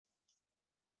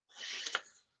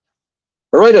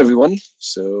right, everyone.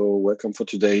 So welcome for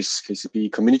today's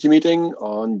KCP community meeting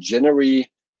on January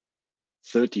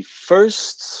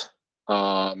 31st.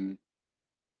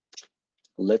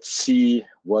 Let's see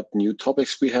what new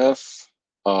topics we have.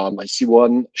 I see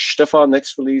one, Stefan,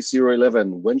 next release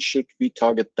 011. When should we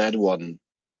target that one?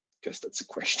 Guess that's a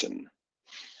question.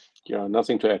 Yeah,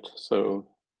 nothing to add. So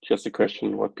just a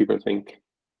question, what people think.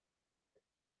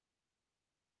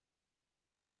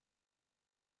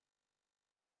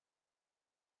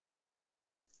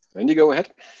 Andy, go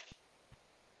ahead.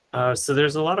 So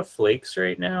there's a lot of flakes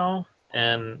right now,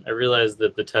 and I realize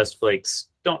that the test flakes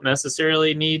don't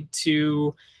necessarily need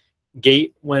to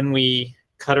gate when we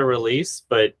cut a release,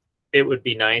 but it would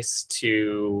be nice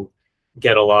to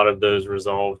get a lot of those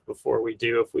resolved before we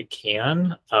do if we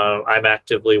can. I'm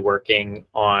actively working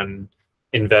on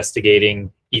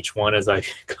investigating each one as I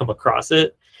come across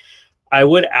it. I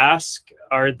would ask,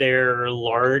 are there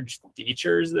large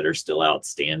features that are still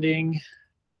outstanding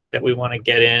that we want to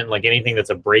get in, like anything that's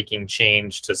a breaking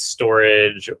change to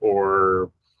storage or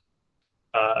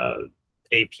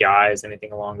APIs,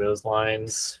 anything along those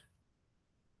lines?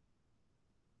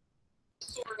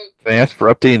 Can I ask for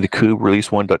updating the kube release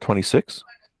 1.26?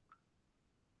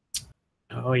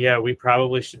 Oh yeah, we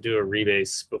probably should do a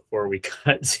rebase before we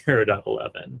cut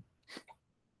 0.11.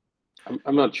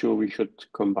 I'm not sure we should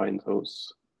combine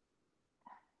those.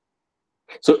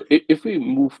 So if we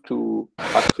move to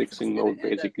bug fixing mode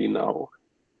basically now,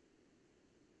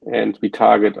 and we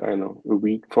target, I don't know, a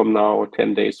week from now,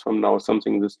 10 days from now,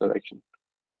 something in this direction.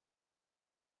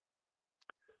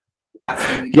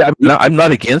 Yeah, I'm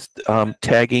not against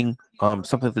tagging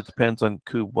something that depends on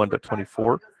kube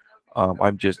 1.24.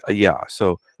 I'm just, yeah,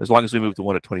 so as long as we move to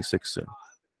 1.26 soon.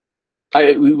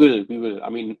 We will. I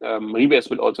mean, rebase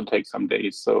will also take some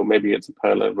days, so maybe it's a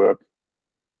parallel work.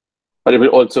 But it will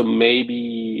also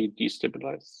maybe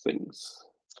destabilize things.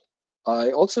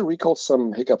 I also recall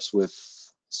some hiccups with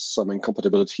some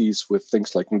incompatibilities with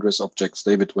things like ingress objects,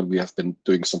 David, when we have been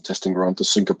doing some testing around the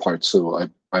sync part. So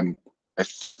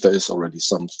there is already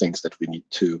some things that we need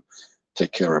to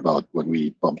take care about when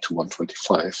we bump to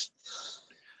 125.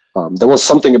 There was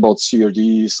something about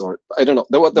CRDs, or I don't know.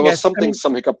 There was something,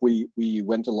 some hiccup we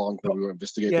went along when we were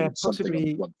investigating something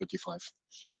on 125.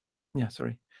 Yeah,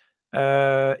 sorry.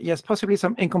 Yes, possibly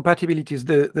some incompatibilities.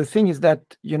 The thing is that,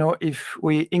 you know, if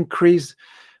we increase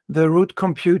the root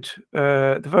compute,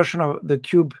 the version of the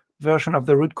kube version of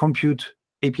the root compute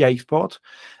API export,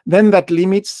 then that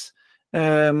limits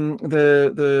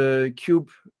the kube,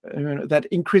 that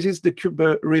increases the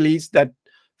kube release that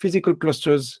physical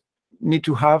clusters need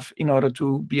to have in order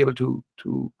to be able to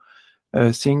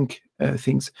sync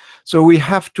things. So we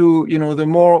have to, you know, the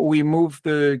more we move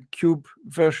the kube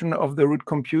version of the root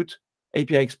compute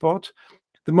API export,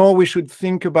 the more we should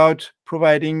think about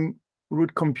providing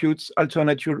root computes,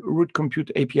 alternative root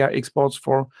compute API exports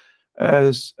for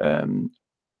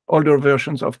older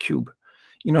versions of kube,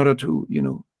 in order to, you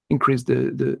know, increase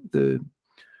the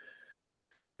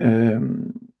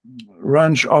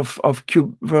range of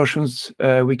kube versions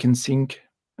we can sync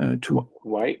to.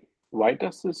 Why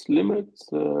does this limit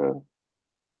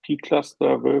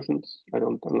P-cluster versions? I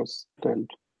don't understand.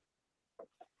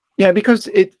 Yeah, because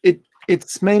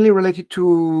it's mainly related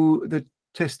to the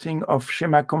testing of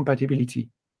schema compatibility.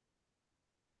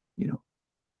 You know,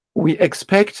 we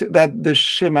expect that the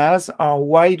schemas are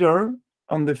wider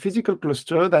on the physical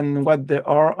cluster than what they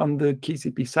are on the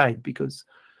KCP side, because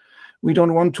we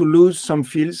don't want to lose some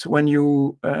fields when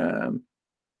you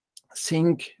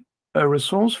sync a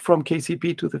resource from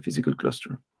KCP to the physical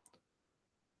cluster.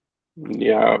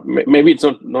 Yeah, maybe it's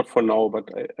not for now, but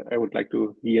I would like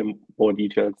to hear more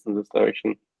details in this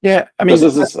direction. Yeah, I mean,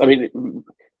 this is, I mean,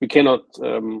 we cannot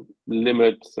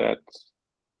limit that.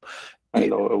 I don't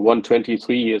know,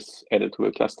 123 is added to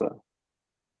a cluster.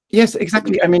 Yes,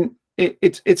 exactly. I mean,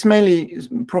 it's mainly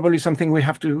probably something we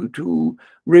have to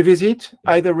revisit.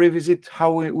 Either revisit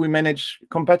how we manage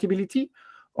compatibility,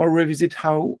 or revisit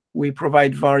how we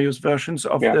provide various versions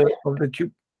of the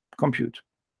kube compute.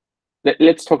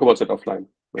 Let's talk about that offline.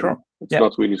 Sure. It's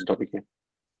not really the topic here.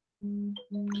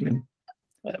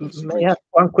 May I have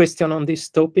one question on this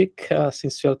topic,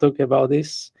 since you're talking about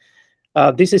this?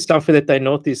 This is something that I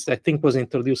noticed, I think was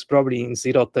introduced probably in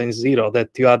 0.0, that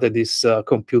you added this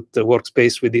compute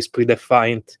workspace with these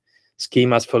predefined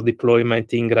schemas for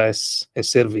deployment, ingress, and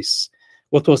service.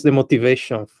 What was the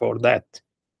motivation for that?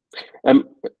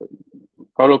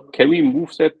 Paolo, can we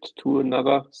move that to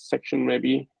another section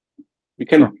maybe? We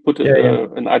can put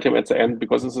an item at the end,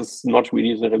 because this is not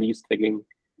really the release tagging.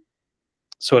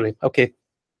 Sorry, okay.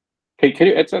 Can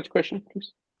you add that question,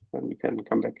 please? And we can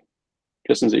come back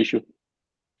just in the issue.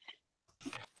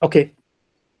 Okay.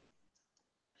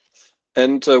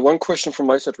 And one question from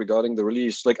my side regarding the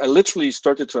release. Like, I literally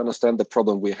started to understand the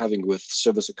problem we're having with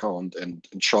service account and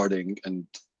sharding and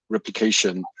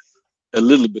replication a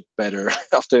little bit better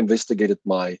after I investigated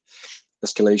my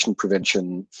escalation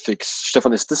prevention fix.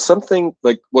 Stefan, is this something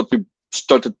like what we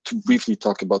started to briefly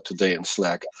talk about today in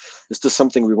Slack? Is this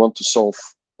something we want to solve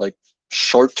like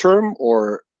short term,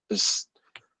 or is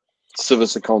the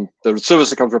service account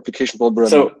replication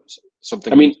problem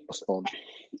something? I mean,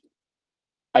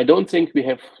 I don't think we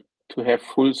have to have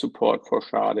full support for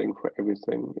sharding for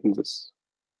everything in this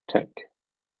tech.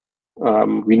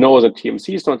 We know that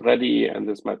TMC is not ready, and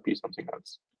this might be something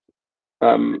else.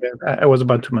 I was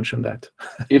about to mention that.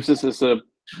 If this is a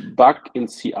bug in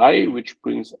CI which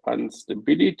brings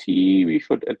instability, we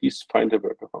should at least find a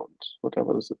workaround,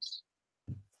 whatever this is.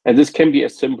 And this can be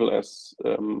as simple as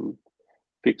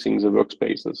fixing the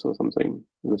workspaces or something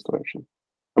in this direction.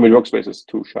 I mean, workspace is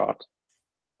too short.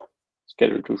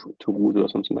 Schedule to root or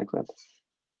something like that.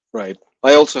 Right.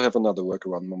 I also have another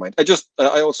workaround in my mind.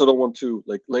 I also don't want to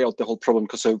like lay out the whole problem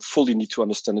because I fully need to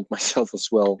understand it myself as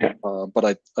well. Yeah.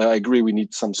 But I agree we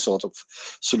need some sort of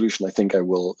solution. I think I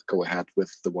will go ahead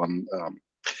with the one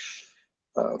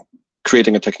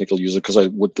creating a technical user, because I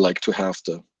would like to have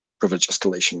the privilege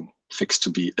escalation fix to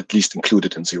be at least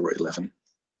included in 0.11.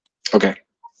 Okay.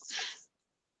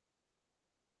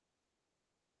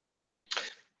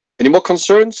 Any more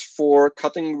concerns for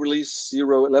cutting release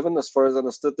 0.11? As far as I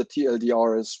understood, the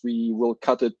TLDR is we will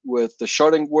cut it with the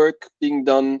sharding work being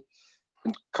done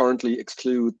and currently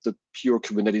exclude the pure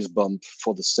Kubernetes bump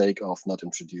for the sake of not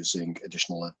introducing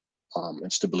additional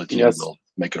instability. Yes. We'll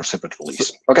make a separate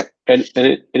release. Okay. And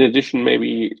in addition,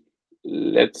 maybe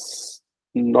let's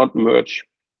not merge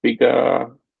bigger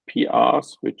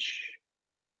PRs, which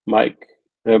might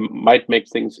make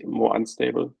things more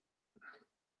unstable.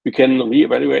 We can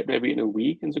reevaluate maybe in a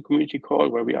week in the community call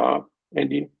where we are,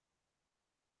 Andy.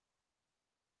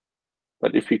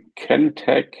 But if we can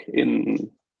tag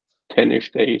in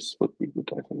 10-ish days, would be good,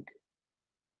 I think.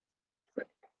 Right.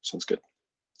 Sounds good.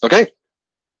 Okay.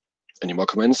 Any more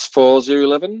comments for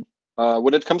 0.11?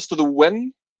 When it comes to the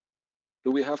when, do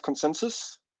we have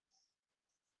consensus?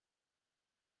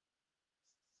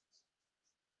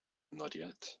 Not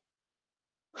yet.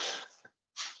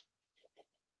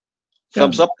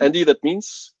 Thumbs up, Andy, that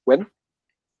means when?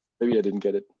 Maybe I didn't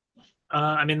get it.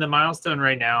 I mean, the milestone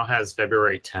right now has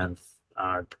February 10th.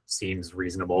 Seems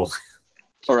reasonable.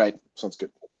 All right, sounds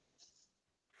good.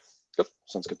 Yep,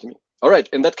 sounds good to me. All right,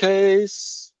 in that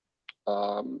case,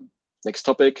 next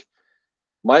topic.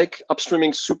 Mike,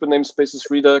 upstreaming super namespaces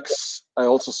Redux. I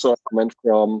also saw a comment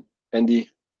from Andy.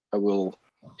 I will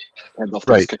hand off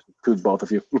the discussion to both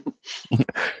of you.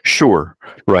 Sure,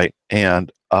 right.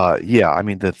 And yeah, I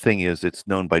mean, the thing is, it's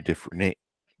known by different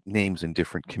names in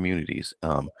different communities.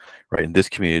 Right, in this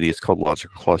community, it's called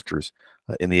logical clusters.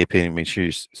 In the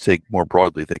APN SIG more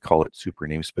broadly, they call it super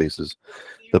namespaces.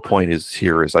 The point is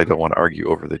here is I don't want to argue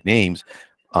over the names.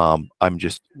 I'm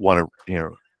just want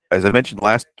to, as I mentioned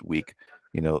last week,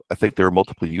 I think there are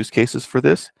multiple use cases for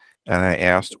this, and I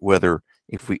asked whether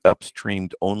if we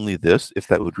upstreamed only this, if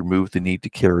that would remove the need to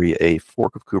carry a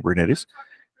fork of Kubernetes,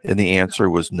 and the answer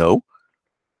was no.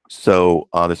 So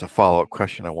there's a follow-up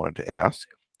question I wanted to ask,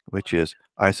 which is,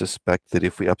 I suspect that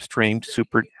if we upstreamed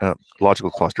super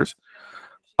logical clusters,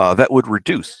 that would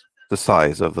reduce the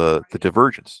size of the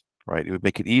divergence, right? It would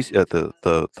make it easy.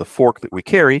 The fork that we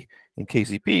carry in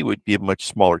KCP would be a much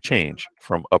smaller change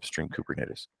from upstream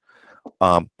Kubernetes.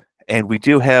 And we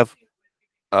do have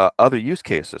other use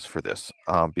cases for this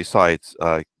besides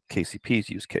KCP's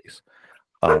use case,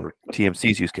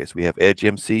 TMC's use case. We have Edge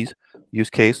MC's use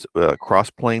case.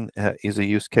 Crossplane is a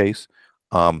use case.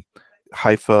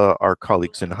 Haifa, our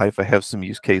colleagues in Haifa have some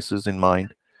use cases in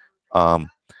mind.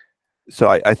 So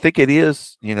I think it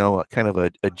is, kind of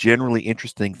a generally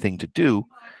interesting thing to do.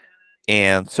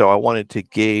 And so I wanted to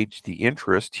gauge the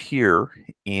interest here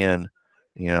in,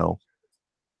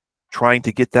 trying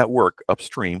to get that work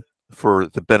upstream for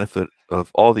the benefit of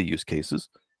all the use cases,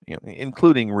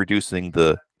 including reducing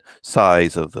the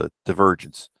size of the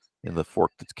divergence in the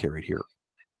fork that's carried here.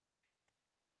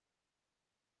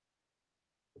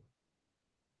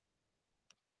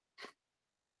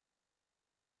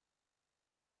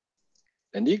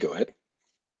 Andy, go ahead.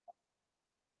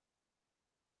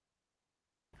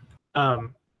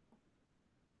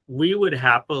 We would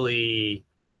happily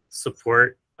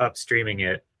support upstreaming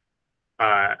it.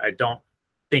 I don't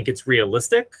think it's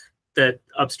realistic that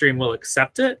upstream will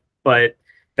accept it, but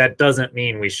that doesn't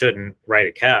mean we shouldn't write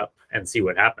a cap and see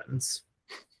what happens.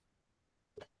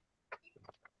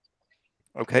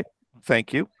 Okay,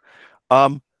 thank you.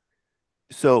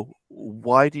 So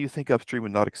why do you think Upstream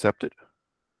would not accept it?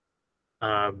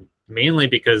 Mainly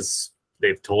because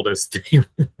they've told us they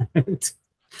won't.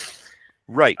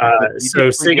 Right. So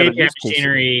SIG API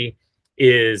Machinery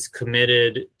is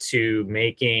committed to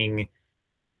making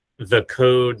the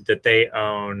code that they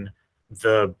own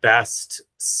the best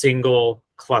single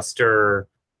cluster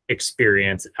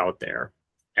experience out there.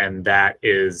 And that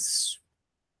is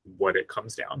what it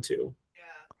comes down to.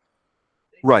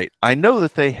 Right. I know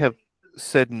that they have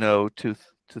said no to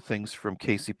things from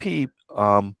KCP,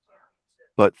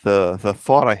 but the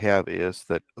thought I have is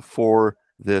that for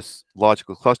this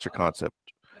logical cluster concept,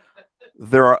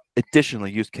 there are additional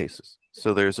use cases.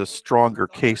 So there's a stronger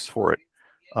case for it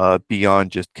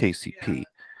beyond just KCP.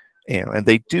 And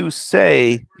they do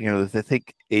say, that they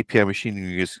think API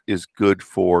machinery is good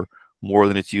for more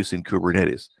than its use in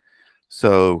Kubernetes.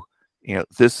 So,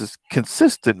 this is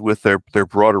consistent with their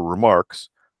broader remarks.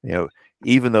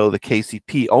 Even though the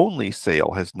KCP only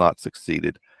sale has not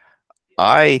succeeded,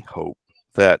 I hope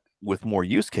that with more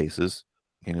use cases,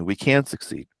 we can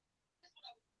succeed.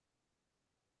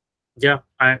 Yeah,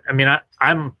 I mean,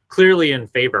 I'm clearly in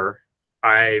favor.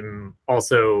 I'm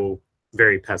also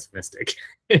very pessimistic,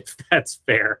 if that's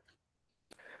fair.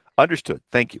 Understood.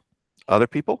 Thank you. Other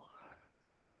people?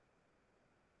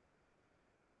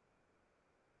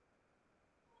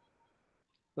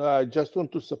 I just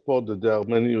want to support that there are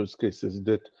many use cases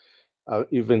that are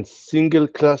even single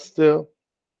cluster,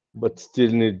 but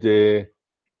still need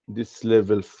this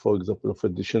level, for example, of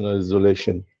additional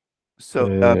isolation. So,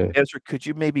 Ezra, could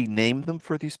you maybe name them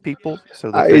for these people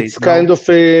so that it's kind of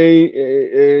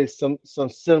some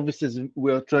services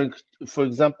we are trying. For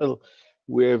example,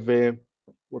 we have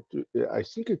I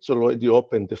think it's already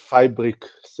open. The Fabric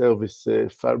service.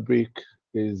 Fabric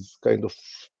is kind of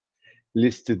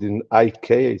listed in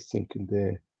IK, I think,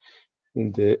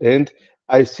 in the end.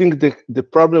 I think the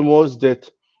problem was that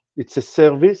it's a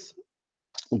service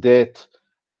that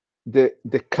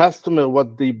the customer,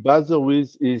 what they bother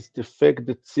with is the fact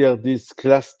that CRD is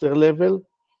cluster level,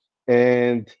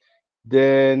 and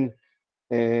then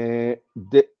they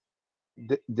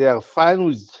are fine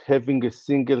with having a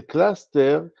single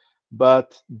cluster,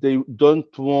 but they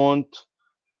don't want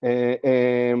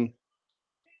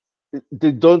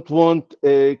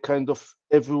kind of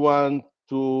everyone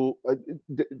to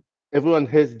everyone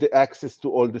has the access to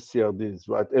all the CRDs,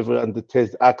 right? Everyone that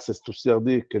has access to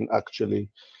CRD can actually,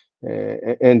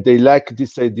 and they like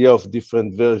this idea of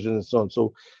different versions and so on.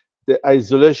 So the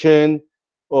isolation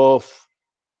of,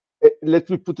 let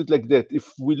me put it like that.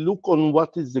 If we look on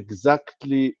what is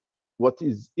exactly what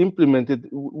is implemented,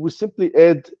 we simply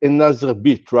add another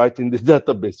bit, right, in the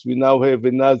database. We now have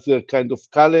another kind of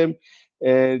column.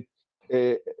 And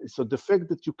so the fact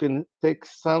that you can take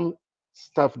some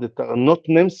stuff that are not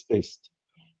namespaced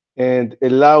and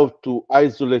allow to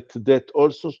isolate that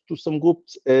also to some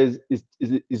groups is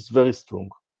very strong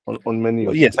on many.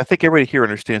 Well, yes, I think everybody here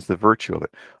understands the virtue of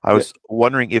it. I was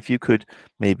wondering if you could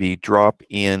maybe drop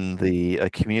in the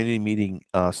community meeting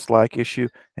Slack issue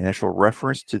an actual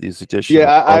reference to these additional.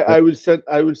 Yeah, I will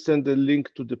send a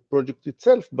link to the project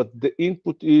itself, but the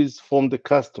input is from the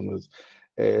customers.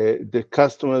 The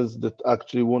customers that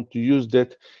actually want to use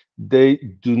that, they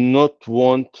do not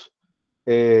want.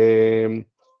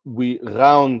 We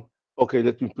run. Okay,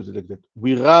 let me put it like that.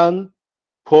 We run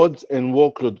pods and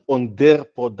workload on their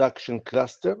production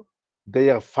cluster. They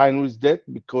are fine with that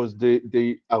because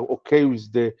they are okay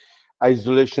with the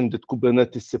isolation that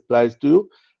Kubernetes supplies to you,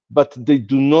 but they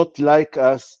do not like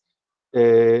us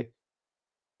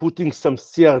putting some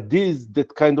CRDs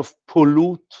that kind of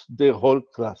pollute their whole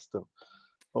cluster.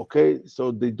 Okay,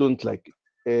 so they don't like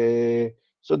it.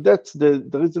 So that's the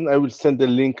reason I will send a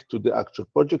link to the actual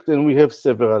project, and we have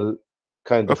several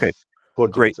kind of projects.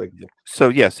 Great. Like that. So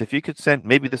yes, if you could send,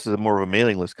 maybe this is more of a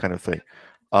mailing list kind of thing,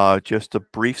 just a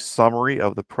brief summary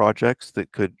of the projects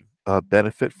that could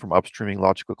benefit from upstreaming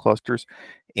logical clusters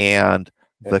and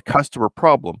the customer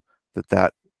problem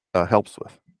that helps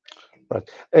with.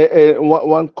 Right.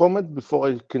 One comment before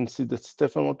I can see that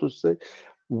Stefan wants to say.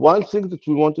 One thing that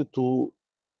we wanted to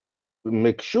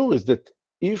make sure is that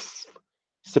if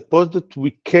suppose that we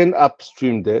can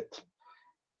upstream that,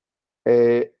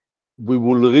 we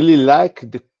will really like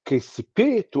the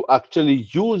KCP to actually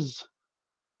use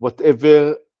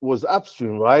whatever was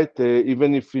upstream, right?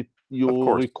 Even if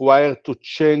you require to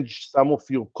change some of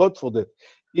your code for that.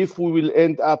 If we will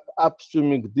end up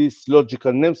upstreaming these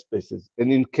logical namespaces,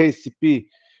 and in KCP,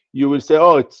 you will say,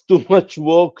 oh, it's too much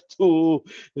work to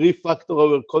refactor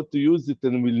our code to use it,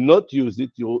 and will not use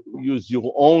it. You use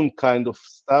your own kind of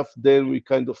stuff, then we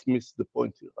kind of miss the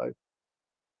point here, right?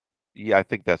 Yeah, I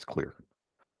think that's clear.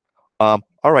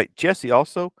 All right, Jesse,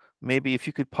 also, maybe if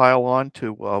you could pile on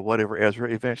to whatever Ezra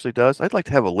eventually does, I'd like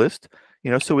to have a list,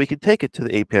 so we could take it to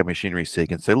the API machinery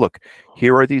SIG and say, look,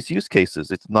 here are these use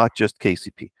cases. It's not just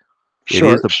KCP.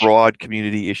 Sure. It is a broad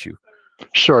community issue.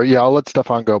 Sure. Yeah, I'll let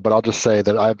Stefan go, but I'll just say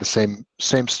that I have the same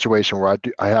situation where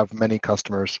I have many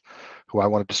customers who I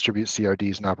want to distribute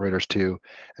CRDs and operators to,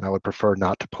 and I would prefer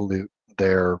not to pollute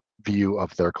their view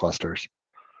of their clusters.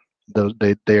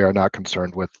 They are not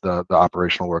concerned with the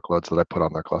operational workloads that I put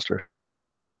on their cluster.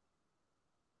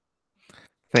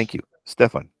 Thank you.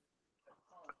 Stefan.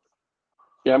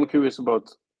 Yeah, I'm curious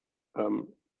about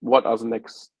what are the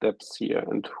next steps here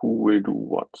and who will do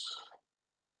what.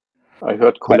 I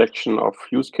heard collection of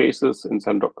use cases in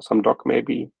some doc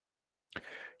maybe.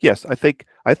 Yes, I think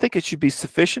it should be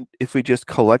sufficient if we just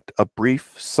collect a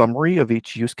brief summary of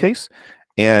each use case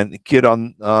and get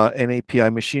on an API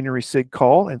machinery SIG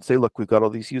call and say, look, we've got all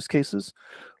these use cases.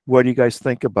 What do you guys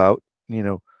think about,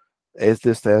 is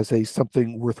this as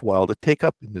something worthwhile to take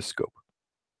up in this scope?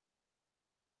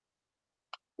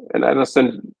 And I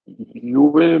understand you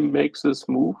will make this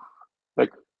move,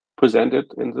 like present it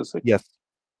in the SIG? Yes.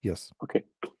 Yes. Okay.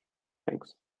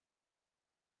 Thanks.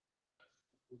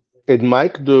 And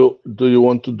Mike, do you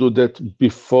want to do that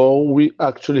before we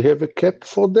actually have a cap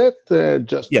for that,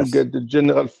 just Yes. to get the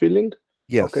general feeling?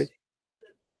 Yes. Okay.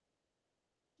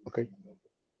 Okay.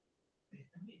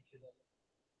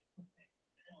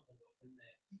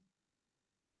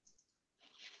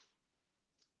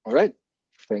 All right.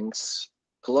 Thanks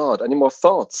a lot. Any more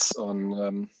thoughts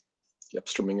on the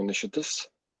upstreaming initiatives?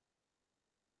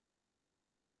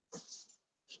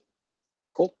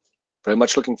 Cool. Very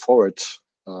much looking forward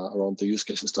around the use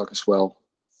cases talk as well.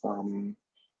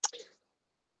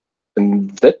 In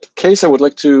that case, I would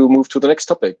like to move to the next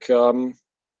topic.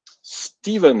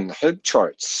 Stephen, help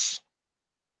charts.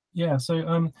 Yeah,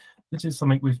 so this is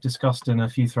something we've discussed in a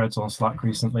few threads on Slack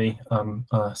recently.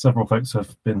 Several folks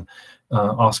have been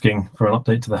asking for an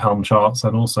update to the Helm charts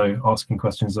and also asking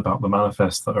questions about the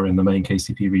manifests that are in the main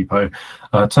KCP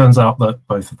repo. Turns out that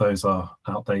both of those are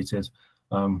outdated.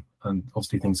 And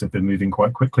obviously things have been moving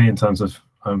quite quickly in terms of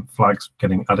flags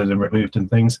getting added and removed and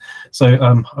things.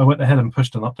 So I went ahead and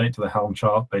pushed an update to the Helm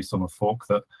chart based on a fork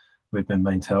that we've been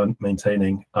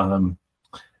maintaining.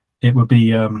 It would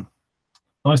be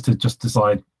nice to just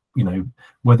decide,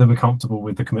 whether we're comfortable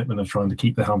with the commitment of trying to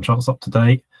keep the Helm charts up to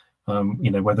date,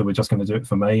 whether we're just going to do it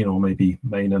for main or maybe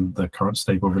main and the current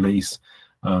stable release.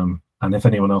 And if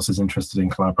anyone else is interested in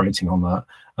collaborating on that.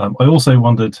 I also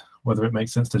wondered whether it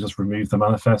makes sense to just remove the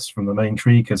manifests from the main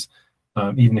tree, because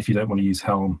even if you don't want to use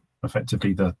Helm,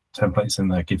 effectively the templates in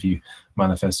there give you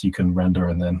manifests you can render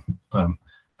and then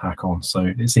hack on.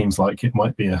 So it seems like it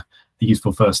might be a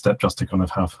useful first step just to kind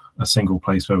of have a single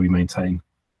place where we maintain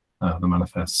the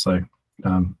manifest. So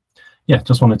yeah,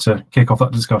 just wanted to kick off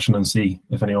that discussion and see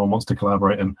if anyone wants to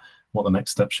collaborate and what the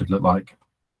next step should look like.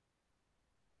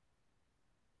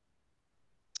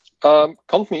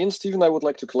 Count me in, Stephen. I would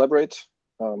like to collaborate.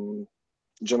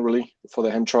 Generally, for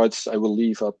the Helm charts, I will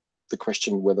leave up the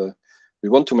question whether we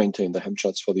want to maintain the Helm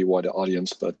charts for the wider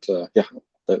audience. But yeah,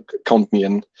 count me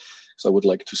in. So I would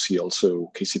like to see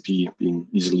also KCP being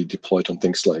easily deployed on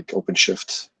things like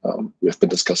OpenShift. We have been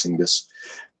discussing this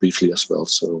briefly as well,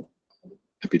 so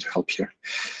happy to help here.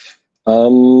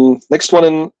 Next one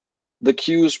in the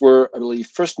queues were, I believe,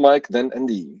 first Mike, then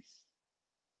Andy.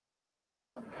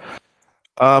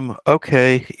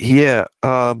 Okay, yeah.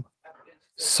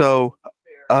 So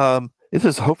this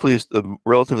is hopefully a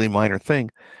relatively minor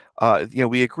thing.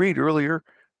 We agreed earlier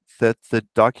that the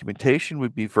documentation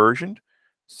would be versioned,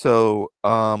 so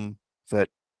that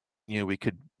we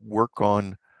could work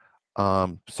on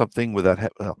something without.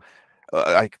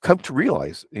 I come to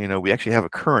realize, we actually have a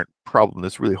current problem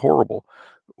that's really horrible,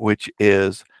 which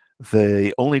is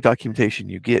the only documentation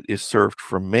you get is served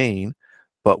from main,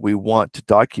 but we want to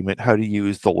document how to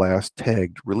use the last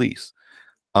tagged release,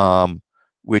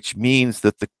 which means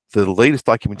that the latest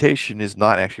documentation is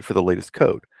not actually for the latest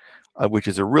code, which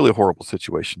is a really horrible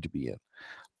situation to be in.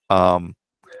 And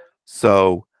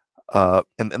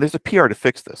there's a PR to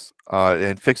fix this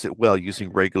and fix it well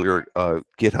using regular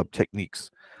GitHub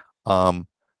techniques.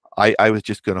 I was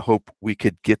just going to hope we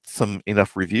could get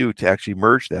enough review to actually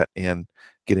merge that and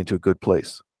get into a good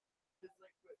place.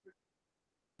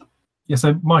 Yeah,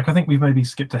 so Mike, I think we've maybe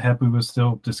skipped ahead. We were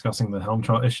still discussing the Helm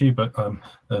chart issue, but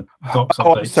the docs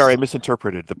Oh, I'm updates. sorry, I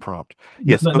misinterpreted the prompt.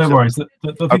 Yes, no worries.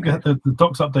 I think the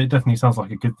docs update definitely sounds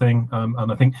like a good thing,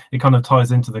 and I think it kind of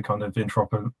ties into the kind of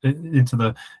into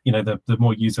the the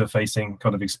more user-facing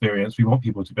kind of experience. We want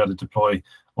people to be able to deploy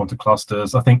onto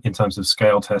clusters. I think in terms of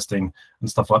scale testing and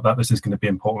stuff like that, this is going to be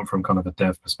important from kind of a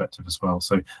dev perspective as well.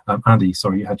 So, Andy,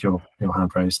 sorry, you had your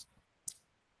hand raised.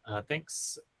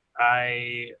 Thanks.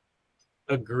 I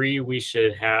agree we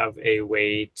should have a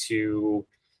way to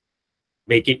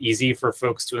make it easy for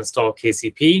folks to install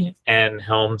KCP, and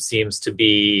Helm seems to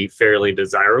be fairly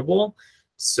desirable.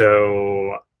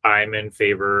 So I'm in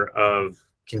favor of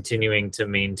continuing to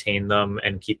maintain them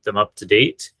and keep them up to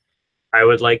date. I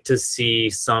would like to see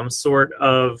some sort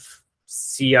of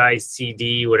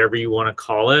CI/CD, whatever you want to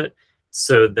call it,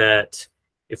 so that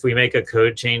if we make a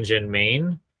code change in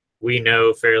main, we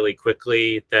know fairly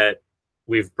quickly that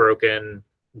we've broken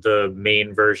the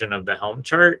main version of the Helm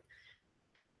chart.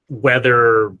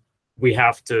 Whether we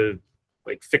have to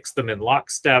like fix them in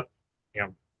lockstep,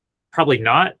 probably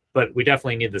not, but we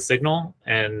definitely need the signal.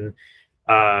 And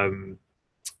I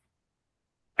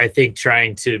think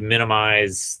trying to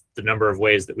minimize the number of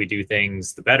ways that we do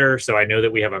things, the better. So I know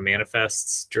that we have a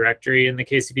manifests directory in the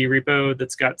KCP repo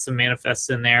that's got some manifests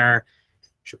in there.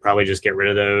 Should probably just get rid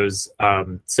of those.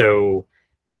 So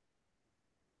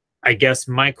I guess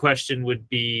my question would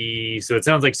be, so it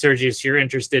sounds like, Sergius, you're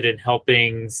interested in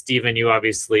helping. Stephen, you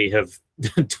obviously have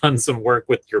done some work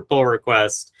with your pull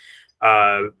request.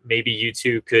 Maybe you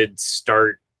two could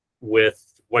start with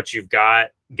what you've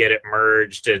got, get it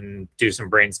merged, and do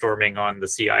some brainstorming on the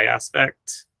CI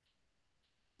aspect.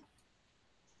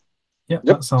 Yeah,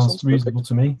 that sounds reasonable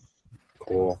to me.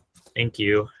 Cool. Thank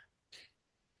you.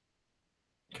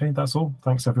 Okay, that's all.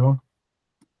 Thanks, everyone.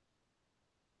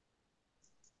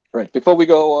 Right. Before we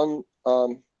go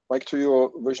on, Mike, to your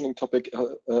versioning topic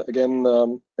again,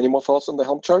 any more thoughts on the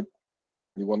Helm chart?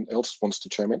 Anyone else wants to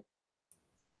chime in?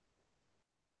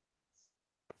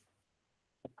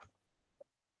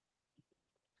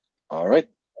 All right.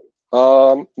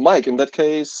 Mike, in that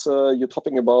case, you're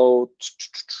talking about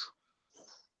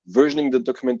versioning the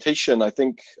documentation. I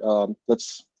think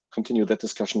let's continue that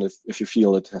discussion if you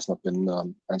feel it has not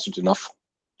been answered enough.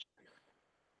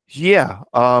 Yeah.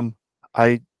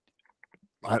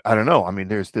 I don't know. I mean,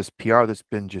 there's this PR that's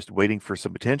been just waiting for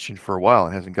some attention for a while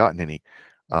and hasn't gotten any.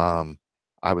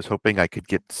 I was hoping I could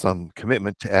get some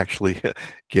commitment to actually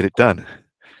get it done.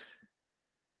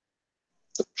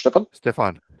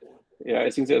 Stefan. Yeah,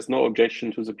 I think there's no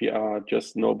objection to the PR,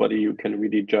 just nobody you can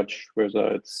really judge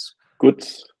whether it's good.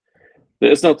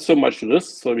 There is not so much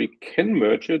risk, so we can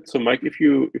merge it. So Mike, if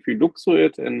you look through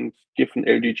it and give an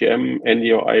LDGM,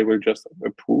 Andy or I will just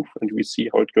approve and we see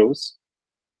how it goes.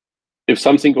 If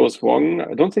something goes wrong,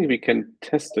 I don't think we can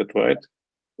test it, right?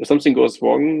 If something goes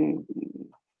wrong,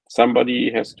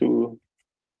 somebody has to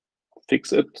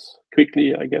fix it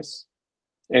quickly, I guess.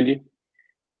 Andy?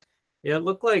 Yeah, it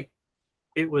looked like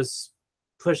it was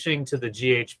pushing to the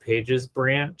GH Pages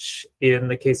branch in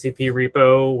the KCP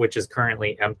repo, which is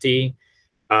currently empty.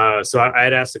 So I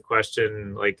had asked a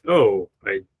question like, oh,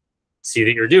 I see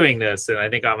that you're doing this. And I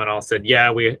think Amanal said,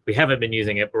 yeah, we haven't been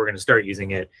using it, but we're going to start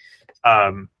using it.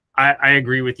 I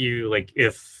agree with you. Like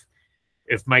if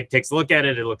Mike takes a look at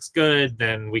it, it looks good,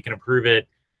 then we can approve it.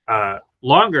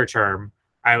 Longer term,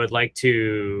 I would like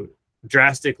to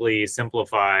drastically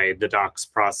simplify the docs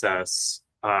process.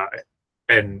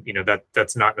 And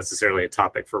that's not necessarily a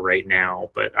topic for right now,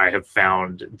 but I have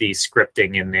found the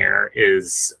scripting in there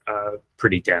is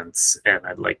pretty dense, and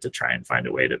I'd like to try and find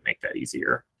a way to make that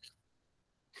easier.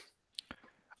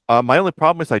 My only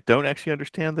problem is I don't actually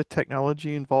understand the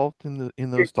technology involved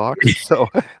in those docs, so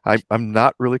I'm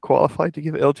not really qualified to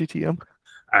give LGTM.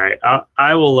 All right,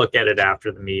 I will look at it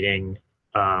after the meeting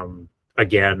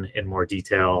again in more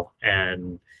detail.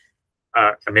 And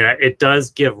I mean, it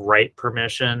does give write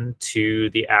permission to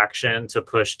the action to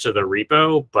push to the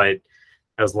repo, but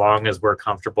as long as we're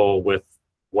comfortable with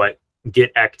what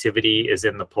Git activity is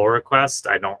in the pull request,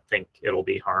 I don't think it'll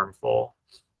be harmful.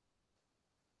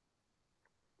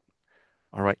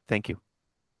 All right, thank you.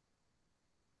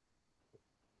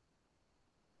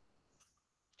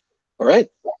 All right.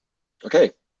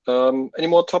 Okay. Any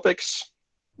more topics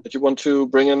that you want to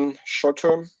bring in short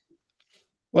term?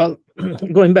 Well,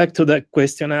 going back to the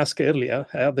question asked earlier,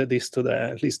 I added this to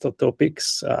the list of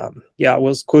topics. Yeah, I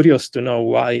was curious to know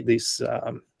why this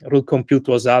rule compute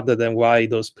was added and why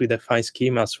those predefined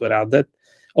schemas were added.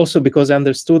 Also because I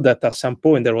understood that at some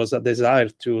point there was a desire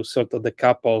to sort of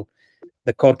decouple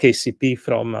the core KCP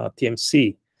from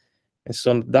TMC. And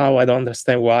so now I don't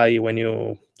understand why when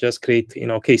you just create,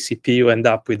 KCP, you end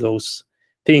up with those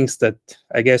things that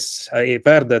I guess I've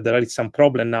heard that there is some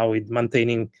problem now with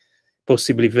maintaining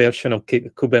possibly version of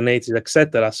Kubernetes,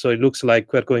 etc. So it looks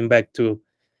like we're going back to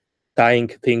tying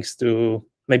things to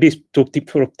maybe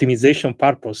for optimization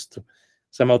purpose, to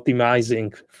some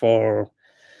optimizing for,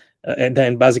 and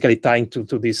then basically tying to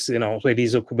this,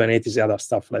 release of Kubernetes, other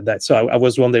stuff like that. So I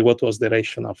was wondering what was the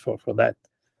rationale for that.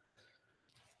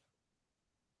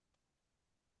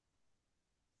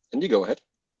 And you go ahead.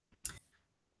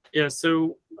 Yeah,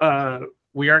 so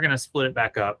we are going to split it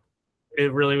back up.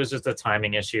 It really was just a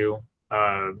timing issue.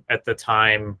 At the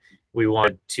time, we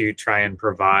wanted to try and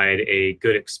provide a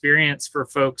good experience for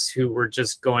folks who were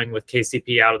just going with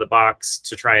KCP out of the box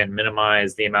to try and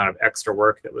minimize the amount of extra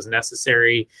work that was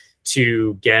necessary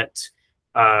to get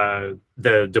the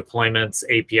deployments,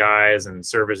 APIs, and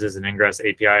services and ingress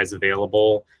APIs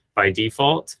available by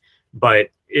default. But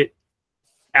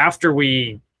after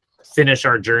we finish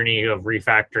our journey of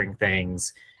refactoring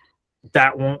things,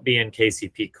 that won't be in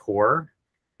KCP core.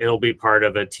 It'll be part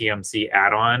of a TMC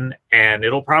add-on, and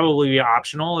it'll probably be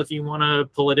optional if you want to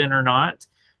pull it in or not.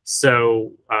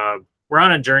 So we're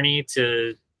on a journey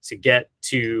to get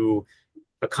to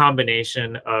a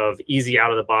combination of easy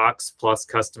out of the box plus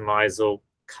customizable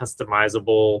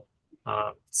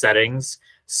settings.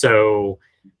 So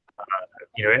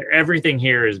everything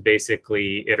here is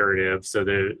basically iterative. So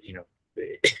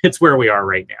it's where we are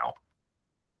right now.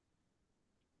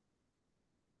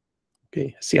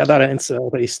 Okay, see other hands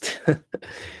raised.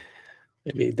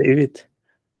 Maybe David.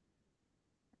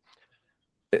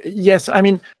 Yes, I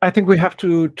mean, I think we have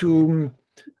to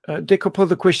decouple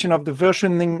the question of the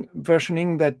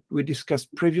versioning that we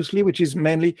discussed previously, which is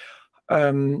mainly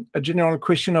a general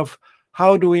question of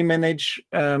how do we manage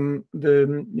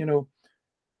the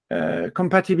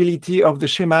compatibility of the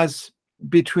schemas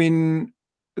between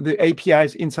the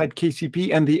APIs inside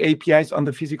KCP and the APIs on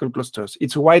the physical clusters.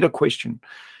 It's a wider question.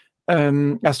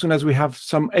 As soon as we have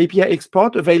some API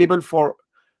export available for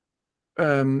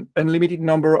unlimited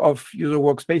number of user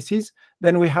workspaces,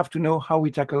 then we have to know how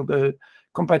we tackle the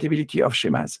compatibility of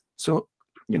schemas. So,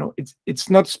 it's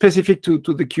not specific to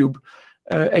the Kube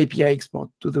API export,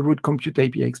 to the root compute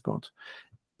API export.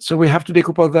 So we have to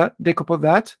decouple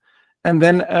that. And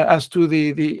then as to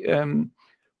the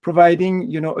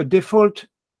providing, a default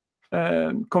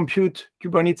compute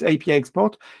Kubernetes API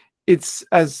export, it's,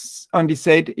 as Andy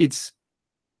said, it's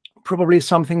probably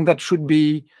something that will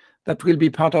be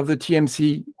part of the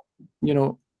TMC,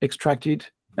 extracted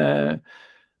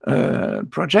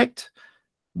project.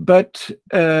 But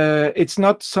it's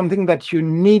not something that you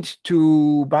need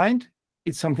to bind.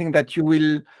 It's something that you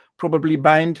will probably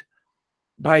bind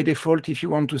by default if you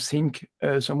want to sync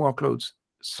some workloads.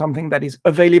 Something that is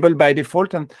available by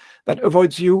default and that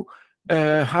avoids you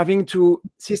having to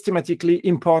systematically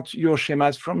import your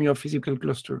schemas from your physical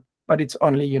cluster. But it's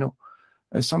only,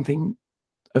 something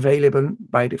available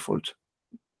by default,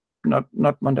 not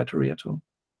mandatory at all.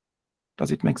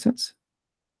 Does it make sense?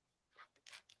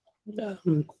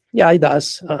 Yeah, it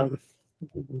does. I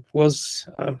was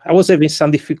having some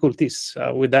difficulties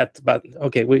with that, but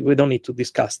okay, we don't need to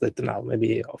discuss that now.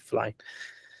 Maybe offline.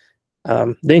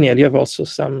 Daniel, you have also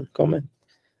some comment?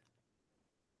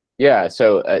 Yeah,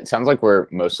 so it sounds like we're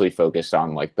mostly focused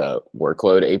on like the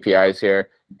workload APIs here,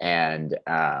 and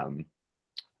I'm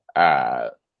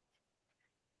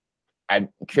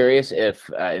curious if,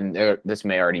 and this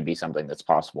may already be something that's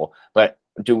possible, but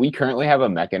do we currently have a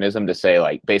mechanism to say,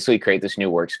 like, basically create this new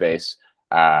workspace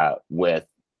with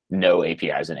no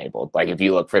APIs enabled? Like, if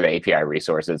you look for the API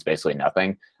resource, it's basically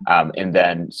nothing, and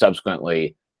then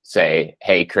subsequently say,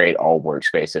 hey, create all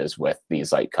workspaces with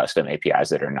these like custom APIs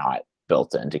that are not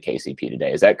built into KCP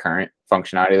today. Is that current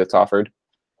functionality that's offered?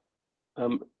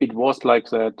 It was like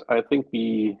that. I think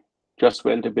we just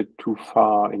went a bit too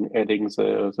far in adding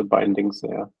the bindings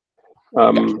there.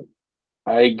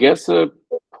 I guess a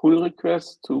pull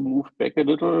request to move back a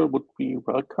little would be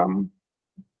welcome.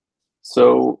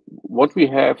 So what we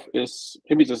have is,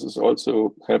 maybe this is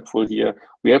also helpful here.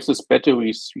 We have this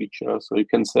batteries feature. So you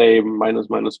can say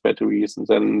minus batteries and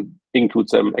then include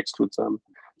them, exclude them.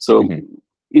 So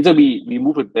either we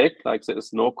move it back, like there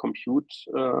is no compute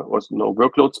or no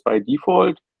workloads by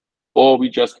default, or we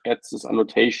just add this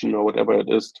annotation or whatever it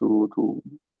is to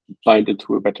bind it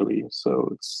to a battery. So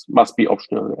it must be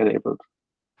optional enabled.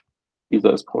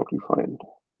 Either is probably fine.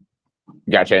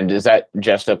 Gotcha. And does that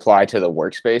just apply to the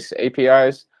workspace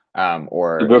APIs,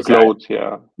 or the workload?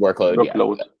 Yeah,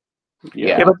 workload.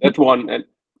 Yeah, that one, and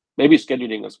maybe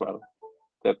scheduling as well.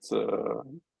 That's a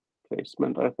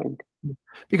placement, I think.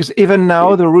 Because even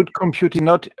now, the root compute is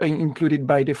not included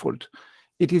by default.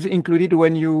 it is included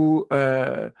when you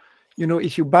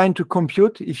if you bind to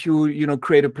compute, if you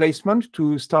create a placement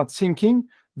to start syncing,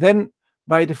 then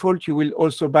by default you will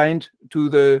also bind to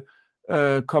the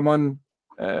common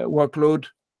workload,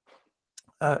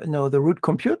 the root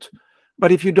compute.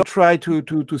 But if you don't try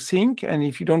to sync, and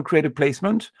if you don't create a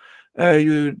placement,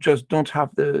 you just don't have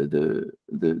the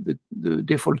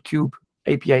default kube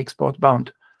API export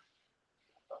bound.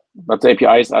 But the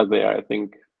APIs are there, I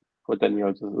think. For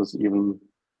Daniel, this is even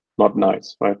not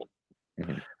nice, right?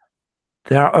 Mm-hmm.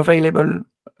 They are available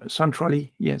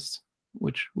centrally, yes,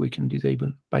 which we can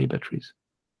disable by batteries.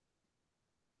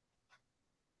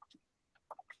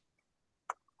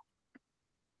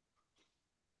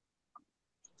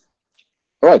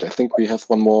 All right, I think we have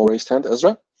one more raised hand.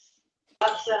 Ezra?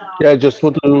 Yeah, I just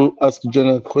want to ask a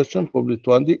general question, probably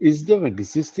to Andy. Is there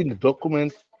existing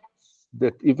document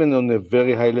that even on a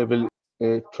very high level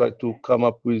try to come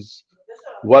up with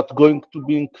what's going to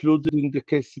be included in the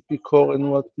KCP core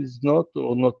and what is not,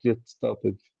 or not yet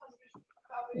started?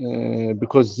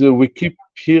 Because we keep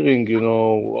hearing,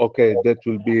 okay, that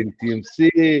will be in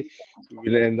TMC, we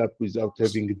will end up without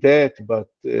having that, but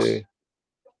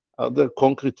are there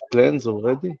concrete plans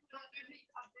already?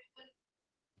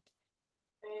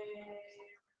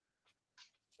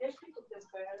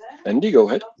 Andy, go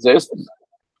ahead. There's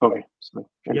okay. Sorry.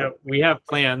 Yeah, we have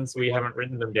plans. We haven't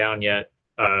written them down yet.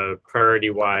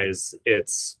 Priority-wise,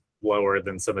 it's lower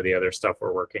than some of the other stuff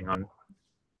we're working on.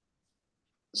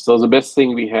 So the best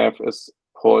thing we have is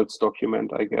Paul's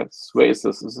document, I guess. Where is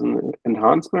this? Is an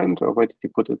enhancement, or where did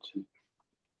you put it?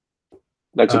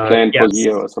 Like the plan for the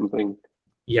year or something?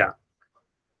 Yeah.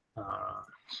 I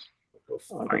don't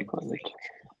find it.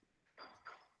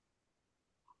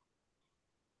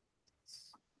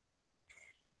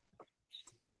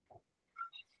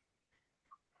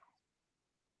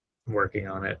 Working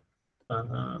on it.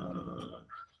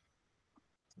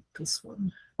 This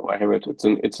one. Oh, I have it.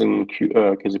 It's in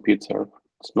KCP itself.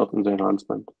 It's not in the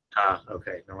enhancement. Ah,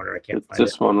 okay. No wonder I can't it's find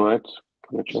this it. one, right?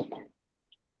 Can I check?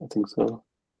 I think so.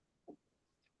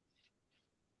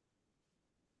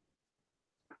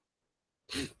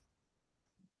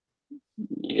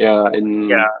 Yeah.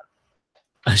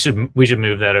 We should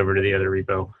move that over to the other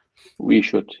repo. We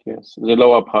should, yes. The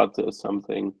lower part is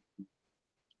something.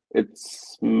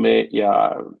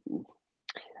 Yeah.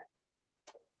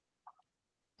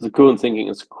 The current thinking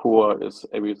is core is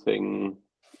everything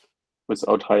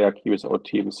without hierarchy, without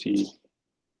TMC.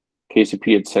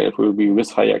 KCP itself will be with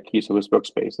hierarchy, so with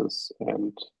workspaces,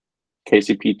 and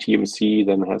KCP TMC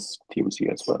then has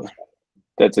TMC as well.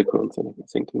 That's the current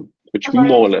thinking, which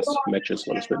more or less matches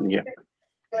what is written here.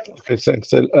 Okay,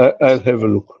 thanks. I'll have a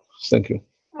look. Thank you.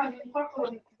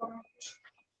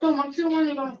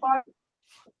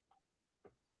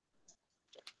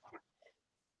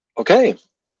 Okay.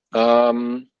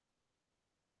 I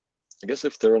guess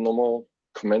if there are no more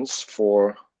comments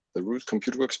for the root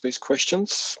computer workspace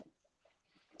questions,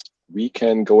 we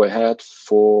can go ahead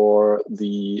for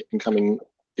the incoming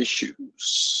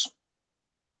issues.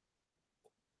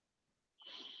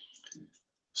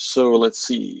 So let's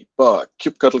see. But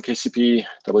kubectl KCP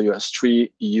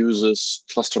WS3 uses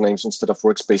cluster names instead of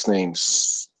workspace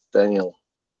names. Daniel,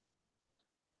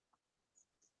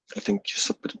 I think you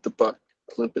submitted the bug.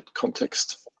 A little bit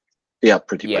context. Yeah,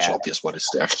 pretty much obvious what is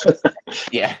there.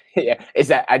 yeah. Is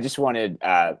that? I just wanted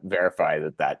to verify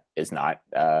that is not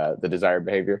the desired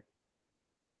behavior.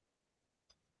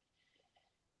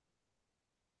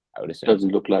 I would assume.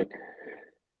 Doesn't look like.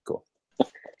 Cool.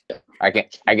 I can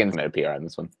submit a PR on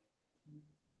this one.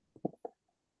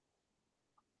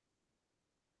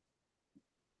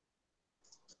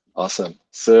 Awesome.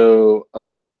 So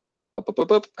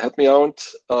help me out,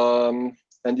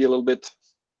 Andy, a little bit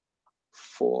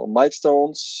for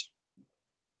milestones.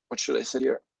 What should I say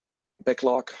here?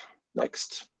 Backlog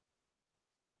next.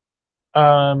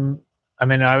 I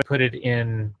mean, I would put it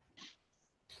in.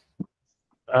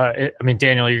 I mean,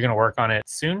 Daniel, you're going to work on it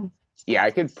soon? Yeah,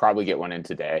 I could probably get one in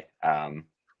today. All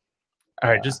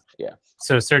right, yeah.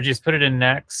 So Sergius, put it in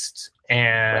next,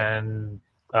 and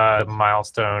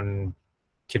milestone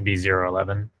can be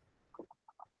 011.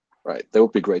 Right, that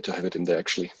would be great to have it in there,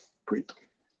 actually. Great.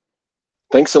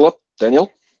 Thanks a lot,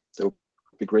 Daniel. That would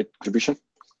be great contribution.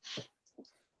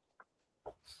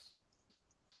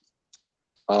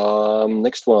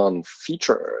 Next one,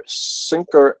 features. Sync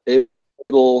are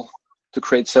able to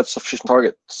create self-sufficient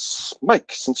targets.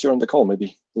 Mike, since you're on the call,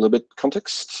 maybe a little bit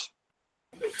context?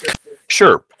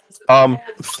 Sure.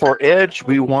 For Edge,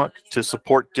 we want to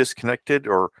support disconnected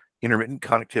or intermittent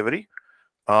connectivity.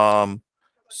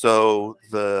 So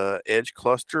the Edge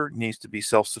cluster needs to be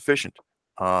self-sufficient.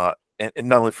 and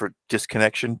not only for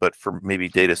disconnection, but for maybe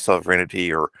data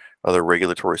sovereignty or other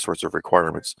regulatory sorts of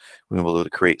requirements, we'll be able to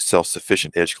create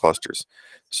self-sufficient edge clusters.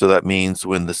 So that means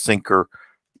when the syncer,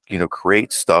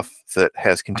 creates stuff that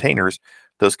has containers,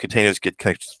 those containers get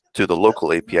connected to the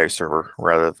local API server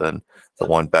rather than the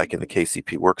one back in the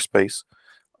KCP workspace.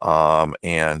 I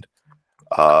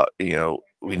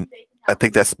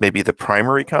think that's maybe the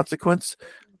primary consequence.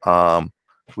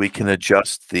 We can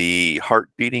adjust the heart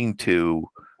beating to,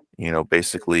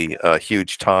 basically a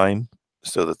huge time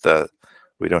so that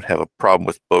we don't have a problem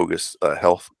with bogus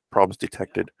health problems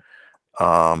detected.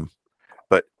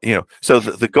 But, so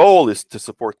the goal is to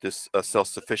support this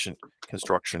self-sufficient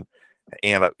construction.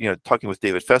 And, talking with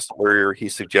David Fessel earlier, he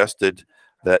suggested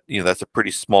that, that's a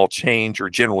pretty small change or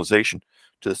generalization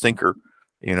to the syncer.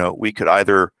 We could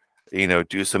either,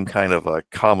 do some kind of a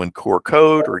common core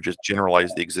code or just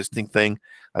generalize the existing thing.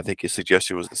 I think his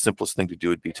suggestion was the simplest thing to do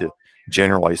would be to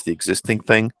generalize the existing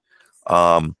thing.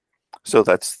 So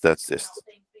that's this.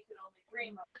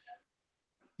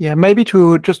 Yeah, maybe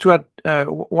just to add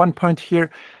one point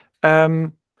here,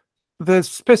 the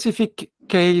specific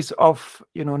case of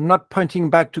not pointing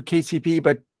back to KCP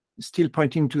but still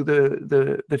pointing to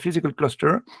the physical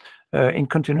cluster in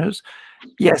containers.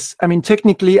 Yes, I mean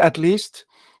technically at least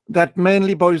that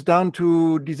mainly boils down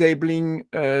to disabling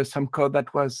some code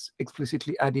that was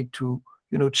explicitly added to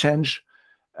change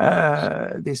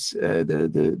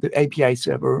the API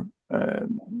server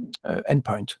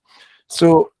endpoint.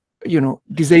 So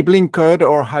disabling code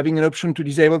or having an option to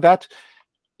disable that,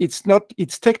 it's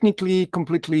technically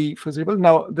completely feasible.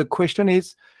 Now the question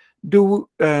is,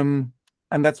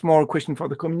 and that's more a question for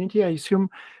the community, I assume,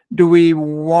 do we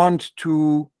want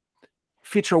to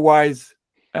feature-wise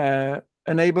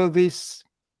enable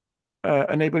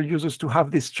users to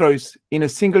have this choice in a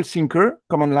single syncer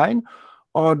command line,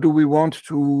 or do we want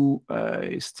to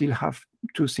still have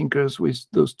two syncers with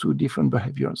those two different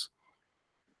behaviors?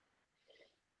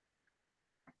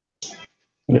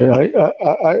 Yeah,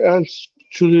 I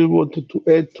actually wanted to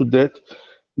add to that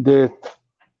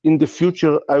in the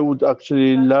future, I would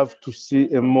actually love to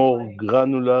see a more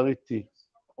granularity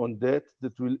on that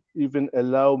will even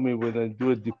allow me when I do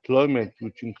a deployment,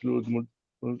 which includes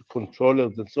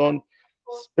controllers and so on,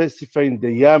 specifying the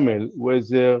YAML,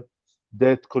 whether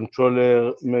that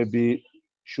controller maybe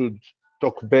should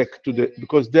talk back to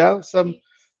because there are some,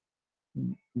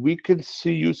 we can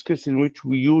see use case in which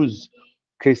we use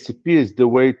KCP as the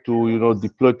way to,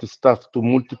 deploy the stuff to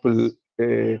multiple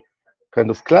kind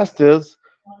of clusters,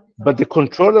 but the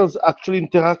controllers actually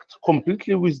interact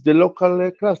completely with the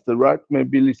local cluster, right?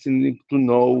 Maybe listening to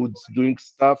nodes, doing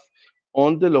stuff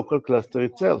on the local cluster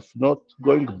itself, not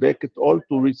going back at all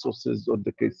to resources on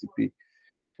the KCP.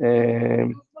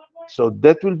 So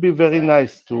that will be very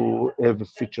nice to have a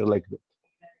feature like that.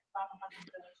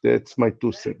 That's my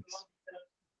 2 cents.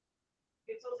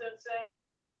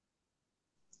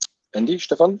 Andy,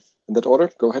 Stefan, in that order,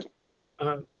 go ahead.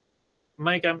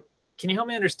 Mike, can you help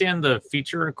me understand the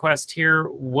feature request here?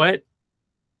 What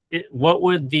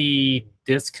would the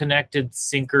disconnected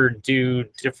syncer do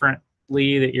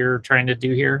differently that you're trying to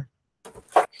do here?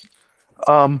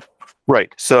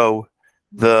 Right. So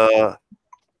the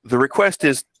request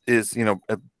is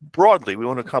broadly we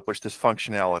want to accomplish this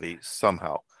functionality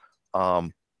somehow.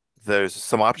 There's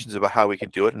some options about how we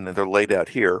can do it, and they're laid out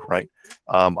here, right?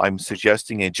 I'm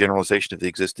suggesting a generalization of the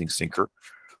existing syncer.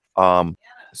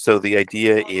 So the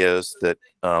idea is that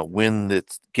when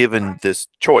it's given this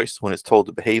choice, when it's told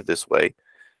to behave this way,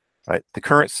 right, the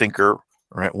current syncer,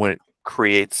 right, when it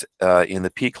creates in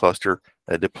the P cluster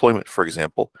a deployment, for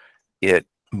example, it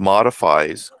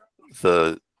modifies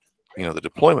the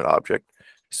deployment object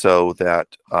so that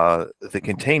the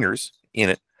containers in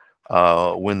it,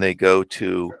 when they go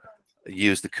to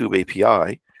use the Kube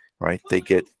API, right, they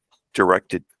get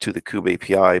directed to the Kube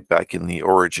API back in the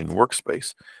origin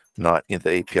workspace, not in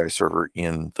the API server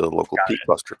in the local P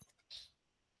cluster.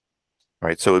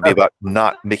 Right, so it'd be about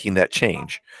not making that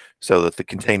change so that the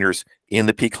containers in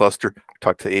the P cluster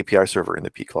talk to the API server in the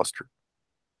P cluster.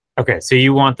 Okay, so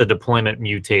you want the deployment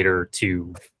mutator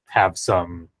to have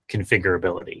some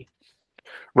configurability.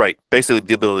 Right, basically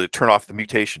the ability to turn off the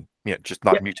mutation, just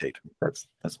not mutate. That's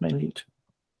mainly it.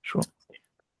 Sure.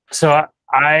 So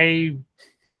I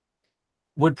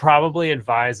would probably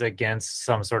advise against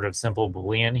some sort of simple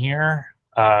Boolean here.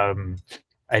 I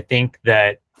think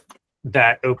that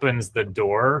opens the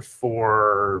door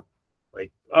for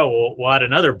like, oh, we'll add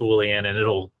another Boolean and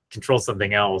it'll control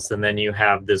something else. And then you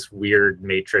have this weird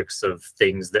matrix of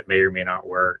things that may or may not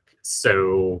work.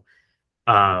 So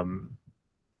I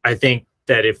think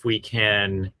that if we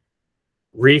can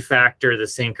refactor the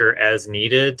syncer as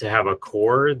needed to have a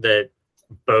core that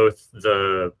both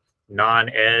the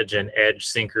non-edge and edge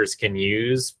syncers can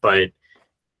use, but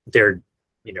they're,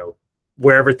 you know,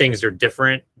 wherever things are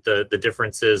different, the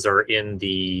differences are in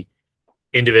the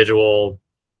individual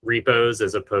repos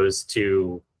as opposed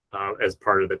to as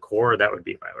part of the core. That would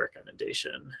be my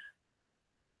recommendation.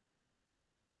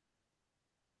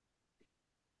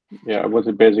 Yeah, I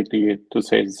wanted basically to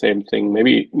say the same thing,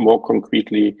 maybe more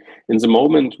concretely. In the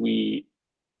moment we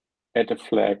add a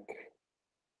flag,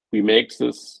 we make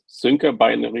this syncer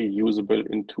binary usable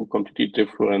in two completely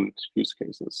different use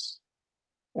cases.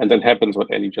 And then happens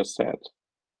what Ellie just said.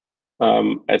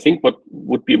 I think what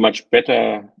would be much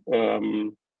better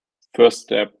first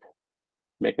step,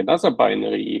 make another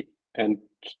binary and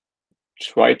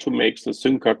try to make the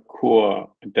syncer core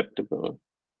adaptable.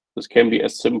 This can be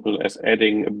as simple as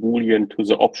adding a Boolean to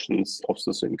the options of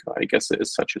the syncer. I guess there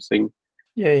is such a thing.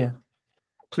 Yeah,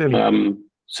 clearly.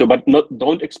 So, but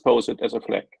don't expose it as a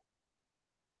flag.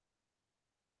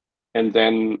 And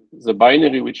then the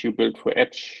binary which you build for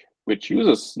Edge, which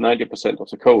uses 90% of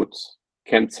the codes,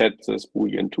 can set this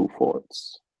Boolean to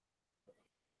false.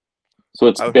 So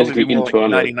it's basically internal.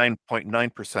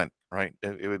 99.9%, right?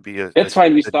 It would be a. That's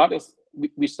fine. We start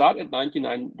at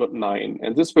 99.9,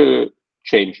 and this will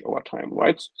change over time,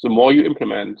 right? The more you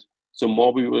implement, the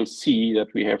more we will see that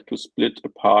we have to split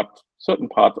apart certain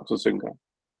parts of the syncer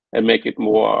and make it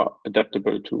more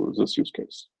adaptable to this use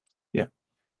case. Yeah.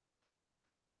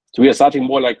 So we are starting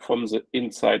more like from the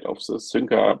inside of the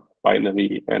syncer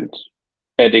binary and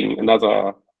adding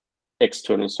another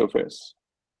external surface.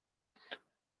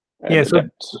 Yeah, so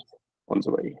on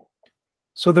the way.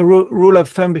 So the rule of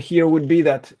thumb here would be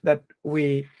that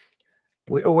we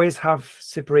always have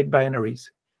separate binaries.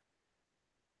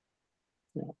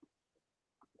 Yeah.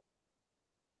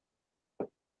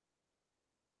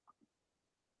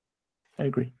 I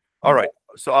agree. All right,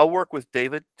 so I'll work with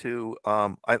David to.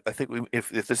 I think if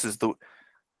this is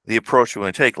the approach we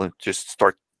want to take, let's just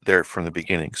start there from the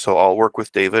beginning. So I'll work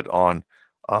with David on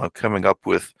coming up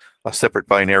with a separate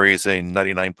binary as a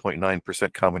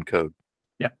 99.9% common code.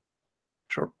 Yeah,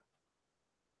 sure.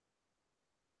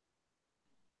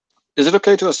 Is it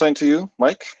okay to assign to you,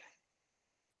 Mike?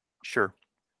 Sure.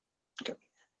 Okay.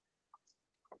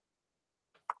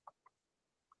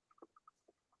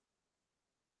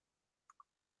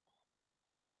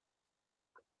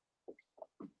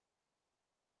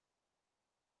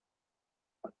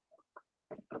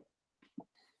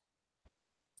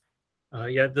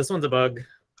 Yeah, this one's a bug.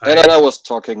 And then I was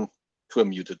talking to a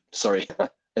muted. Sorry.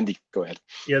 Andy, go ahead.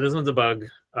 Yeah, this one's a bug.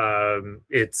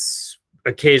 It's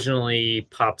occasionally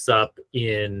pops up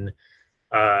in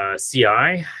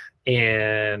CI,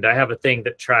 and I have a thing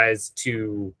that tries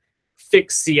to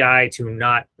fix CI to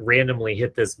not randomly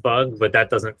hit this bug, but that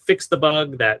doesn't fix the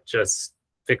bug. That just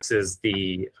fixes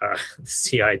the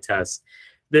CI test.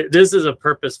 This is a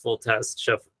purposeful test,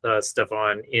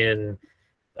 Stefan, in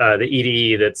the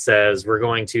EDE that says we're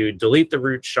going to delete the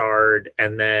root shard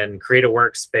and then create a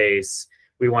workspace.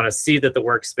 We want to see that the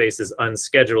workspace is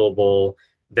unschedulable.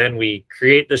 Then we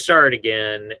create the shard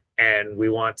again, and we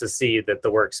want to see that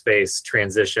the workspace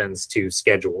transitions to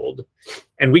scheduled.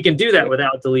 And we can do that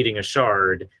without deleting a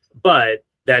shard, but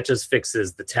that just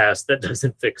fixes the test. That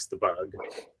doesn't fix the bug.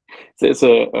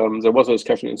 There was a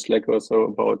discussion in Slack also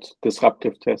about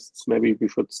disruptive tests. Maybe we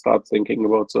should start thinking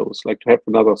about those, like to have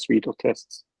another suite of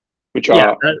tests, which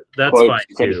are that's fine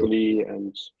too.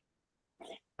 And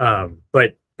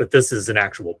but this is an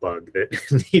actual bug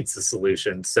that needs a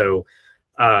solution. So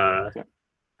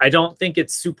I don't think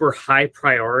it's super high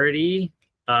priority,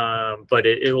 but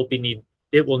it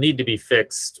will need to be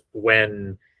fixed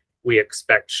when we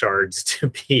expect shards to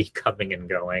be coming and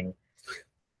going.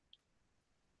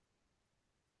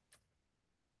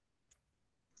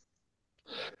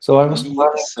 So I was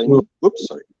planning Oops,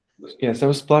 sorry. Yes, I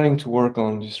was planning to work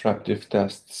on disruptive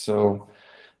tests. So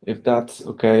if that's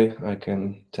okay, I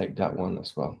can take that one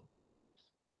as well.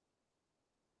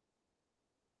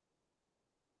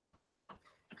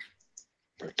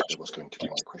 That was going to be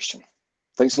my question.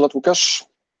 Thanks a lot, Łukasz.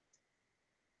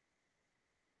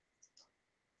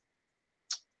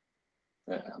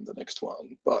 And the next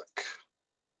one, bug.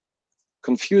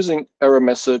 Confusing error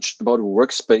message about a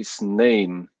workspace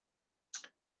name.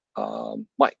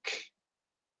 Mike.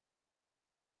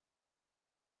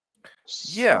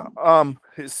 Yeah,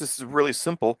 this is really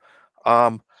simple.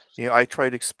 I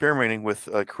tried experimenting with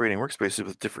creating workspaces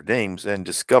with different names and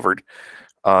discovered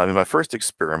in my first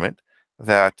experiment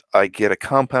that I get a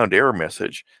compound error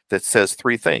message that says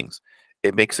three things.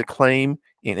 It makes a claim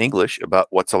in English about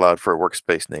what's allowed for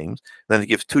workspace names. Then it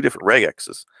gives two different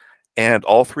regexes. and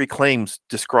all three claims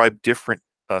describe different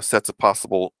sets of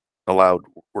possible allowed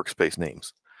workspace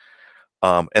names.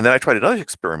 And then I tried another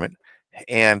experiment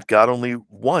and got only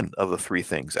one of the three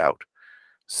things out.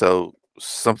 So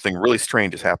something really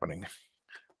strange is happening.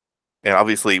 And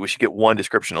obviously, we should get one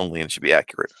description only, and it should be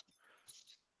accurate.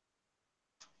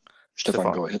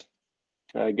 Stefan, go ahead.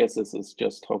 I guess this is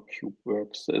just how Cube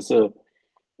works.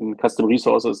 In custom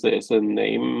resources, there is a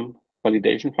name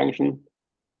validation function.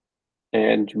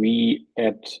 And we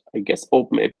add, I guess,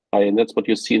 OpenAPI, and that's what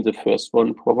you see in the first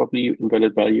one, probably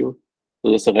invalid value. So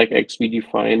there's a regex we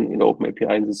define in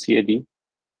OpenAPI in the CAD.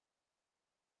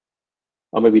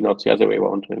 Or maybe not the other way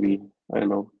around, maybe, I don't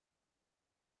know.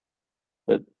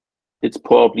 But it's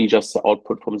probably just the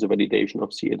output from the validation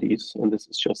of CADs, and this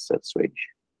is just that strange.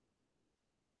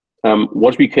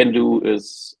 What we can do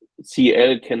is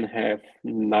CL can have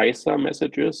nicer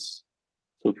messages.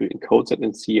 So if you encode that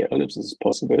in CL, if this is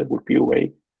possible, it would be a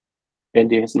way.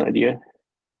 Andy has an idea.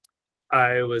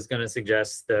 I was going to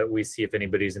suggest that we see if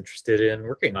anybody's interested in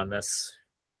working on this.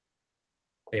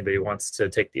 Anybody wants to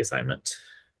take the assignment?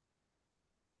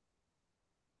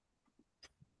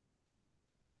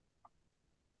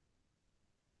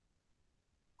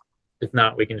 If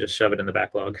not, we can just shove it in the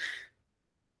backlog.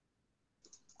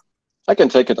 I can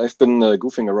take it. I've been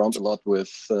goofing around a lot with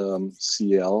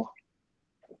CL,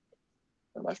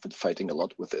 and I've been fighting a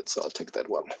lot with it, so I'll take that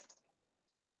one.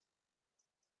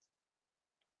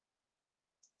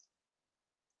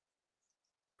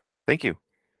 Thank you.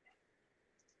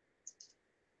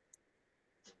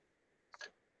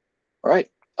 All right.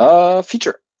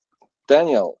 Feature.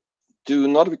 Daniel, do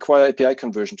not require API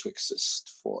conversion to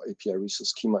exist for API resource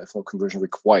schema if no conversion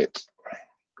required.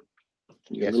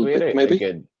 Yes, we had a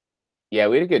good, yeah,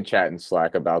 we had a good chat in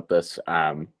Slack about this.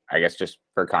 I guess just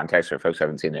for context, for folks who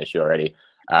haven't seen the issue already,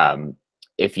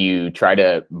 if you try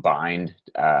to bind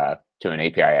to an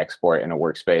API export in a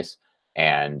workspace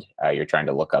and you're trying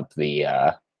to look up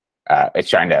the, it's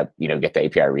trying to get the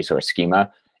API resource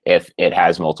schema. If it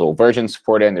has multiple versions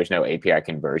supported and there's no API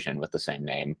conversion with the same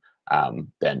name,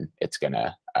 then it's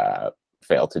gonna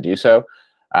fail to do so.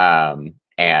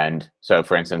 And so,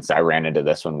 for instance, I ran into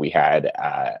this when we had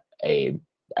a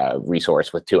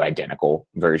resource with two identical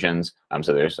versions.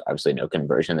 So there's obviously no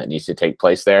conversion that needs to take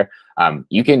place there.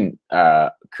 You can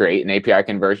create an API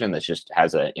conversion that just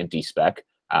has an empty spec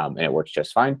and it works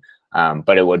just fine.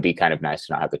 But it would be kind of nice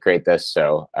to not have to create this.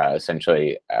 So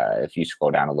essentially, if you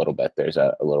scroll down a little bit, there's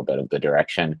a little bit of the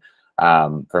direction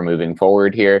for moving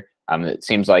forward here. It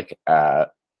seems like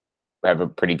we have a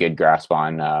pretty good grasp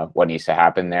on what needs to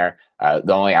happen there.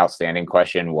 The only outstanding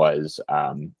question was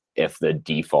if the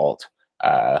default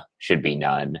should be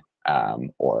none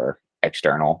or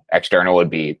external. External would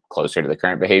be closer to the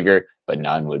current behavior, but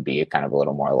none would be kind of a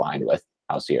little more aligned with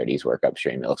how CRDs work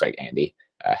upstream. It looks like Andy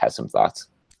has some thoughts.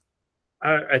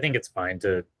 I think it's fine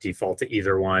to default to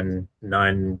either one.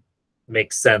 None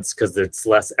makes sense because it's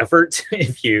less effort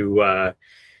if you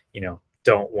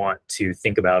don't want to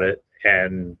think about it.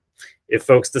 And if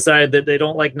folks decide that they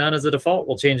don't like none as a default,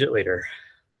 we'll change it later.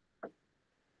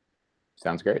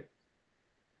 Sounds great.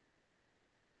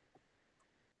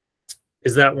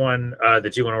 Is that one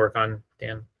that you want to work on,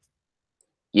 Dan?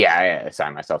 Yeah, I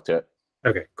assigned myself to it.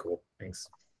 Okay, cool. Thanks.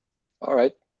 All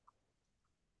right.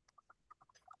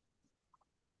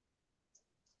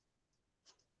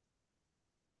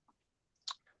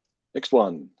 Next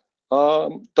one.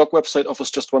 Doc website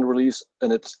offers just one release,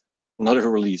 and it's not a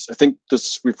release. I think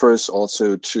this refers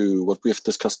also to what we have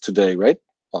discussed today, right,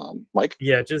 Mike?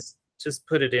 Yeah, just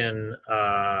put it in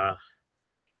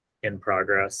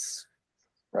progress.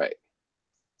 Right.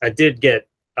 I did get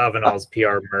Avanal's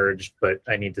PR merged, but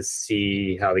I need to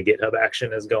see how the GitHub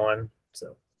action is going.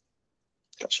 So,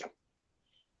 gotcha.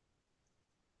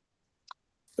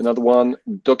 Another one,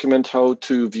 document how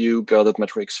to view gathered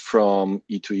metrics from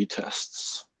E2E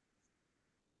tests.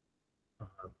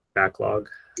 Backlog.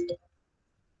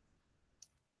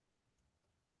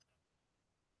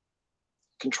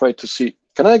 Can try to see.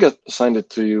 Can I get assigned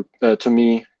it to you, to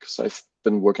me? Because I've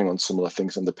been working on similar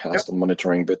things in the past and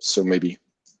monitoring bits. So maybe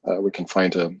we can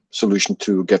find a solution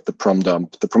to get the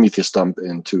Prometheus dump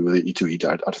into the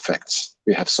E2E artifacts.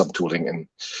 We have some tooling in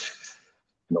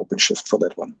OpenShift for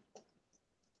that one.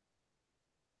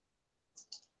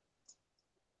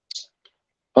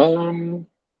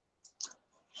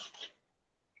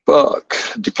 Bug.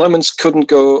 Deployments couldn't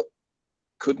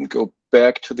go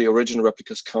back to the original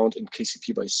replicas count in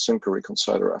KCP by sync or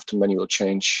reconciler after manual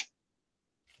change.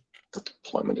 The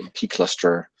deployment in P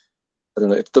cluster. I don't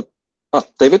know if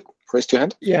David raised your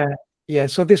hand. Yeah.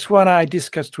 So this one I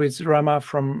discussed with Rama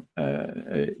from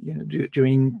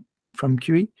during from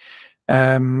QE.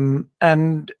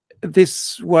 And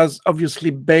this was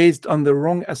obviously based on the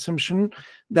wrong assumption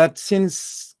that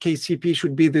since KCP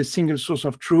should be the single source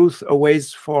of truth,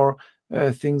 always for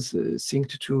things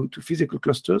synced to physical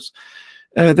clusters,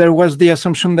 there was the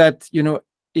assumption that, you know,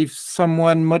 if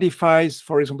someone modifies,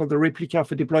 for example, the replica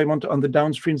of a deployment on the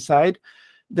downstream side,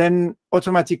 then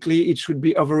automatically it should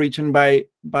be overwritten by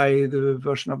the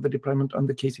version of the deployment on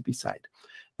the KCP side.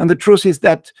 And the truth is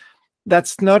that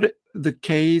that's not the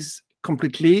case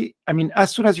completely. I mean,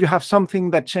 as soon as you have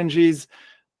something that changes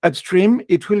upstream,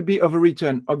 it will be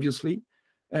overwritten, obviously,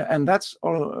 and that's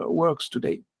all works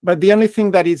today. But the only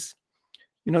thing that is,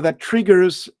 you know, that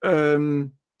triggers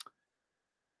an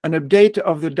update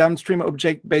of the downstream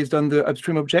object based on the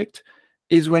upstream object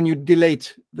is when you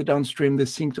delete the downstream, the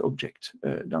synced object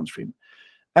downstream.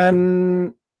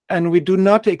 And we do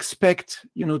not expect,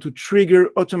 you know, to trigger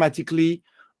automatically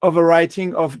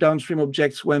overwriting of downstream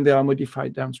objects when they are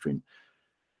modified downstream.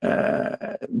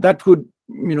 That would,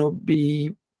 you know,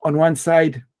 be on one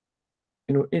side,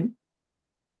 you know,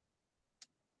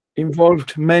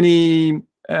 involved many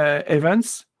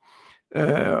events,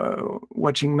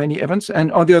 watching many events,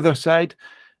 and on the other side,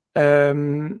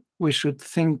 we should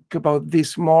think about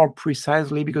this more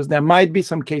precisely, because there might be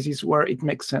some cases where it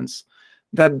makes sense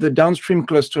that the downstream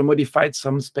cluster modified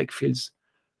some spec fields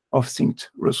of synced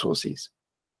resources.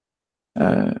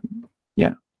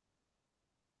 Yeah.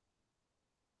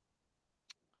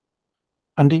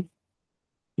 Andy,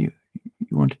 you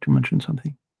wanted to mention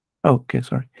something? Oh, okay,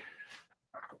 sorry.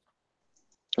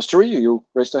 Kasturi, you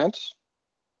raised a hand?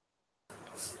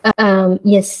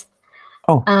 Yes.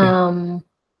 Oh, yeah.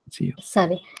 See you.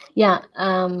 Sorry. Yeah.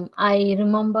 I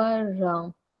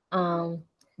remember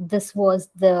this was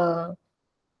the.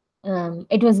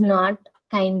 It was not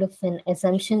kind of an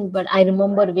assumption, but I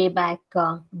remember way back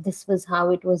this was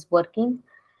how it was working.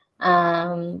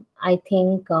 I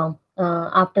think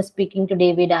after speaking to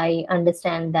David, I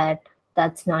understand that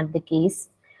that's not the case.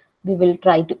 I will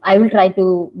try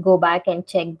to go back and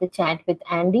check the chat with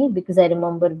Andy, because I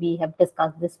remember we have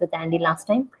discussed this with Andy last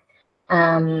time,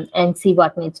 and see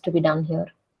what needs to be done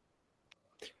here.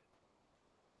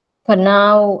 For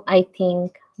now, I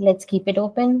think let's keep it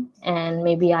open, and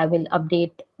maybe I will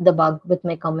update the bug with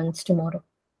my comments tomorrow.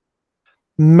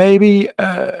 Maybe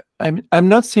I'm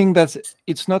not saying that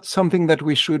it's not something that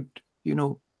we should, you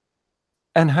know,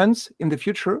 enhance in the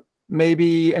future.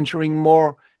 Maybe ensuring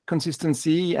more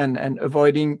consistency and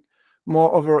avoiding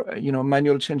more over, you know,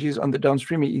 manual changes on the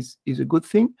downstream is a good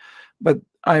thing, but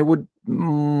I would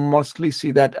mostly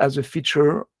see that as a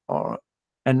feature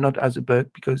and not as a bug,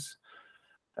 because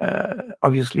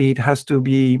obviously it has to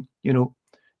be, you know,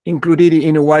 included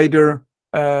in a wider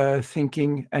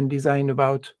thinking and design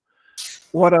about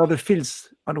what are the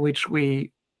fields on which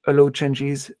we allow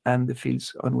changes and the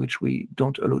fields on which we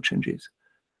don't allow changes.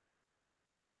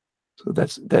 So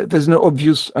there's no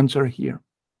obvious answer here.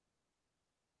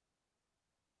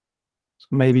 So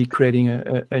maybe creating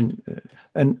an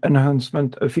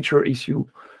enhancement, a feature issue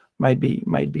might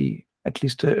be at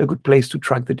least a good place to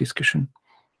track the discussion.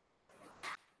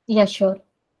 Yeah, sure.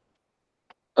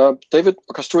 David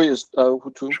Kasturi,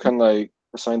 who can I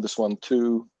assign this one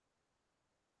to?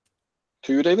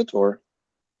 To you, David, or?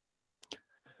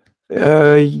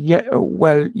 Yeah.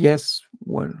 Well, yes.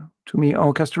 Well, to me,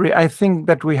 or Kasturi, I think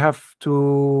that we have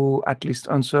to at least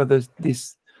answer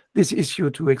this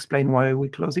issue to explain why we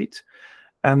close it,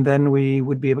 and then we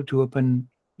would be able to open,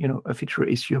 you know, a feature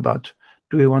issue about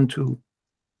do we want to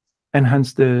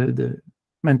enhance the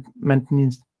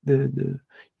maintenance, the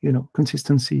you know,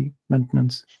 consistency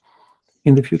maintenance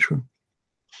in the future.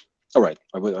 All right,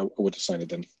 I would assign it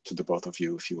then to the both of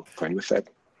you if you're fine with that.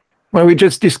 Well, we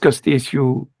just discussed the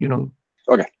issue, you know,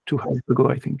 okay, 2 hours ago,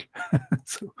 I think.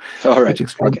 So, all right,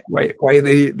 explain okay. why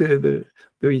the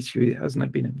issue has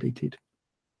not been updated.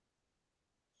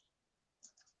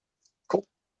 Cool.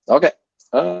 Okay.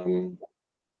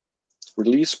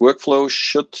 Release workflow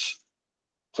should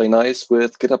play nice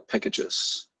with GitHub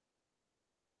packages.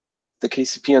 The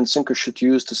KCP and Syncer should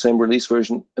use the same release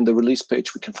version. In the release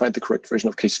page, we can find the correct version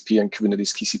of KCP and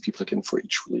Kubernetes KCP plugin for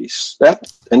each release. Yeah,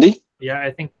 Andy? Yeah,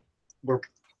 I think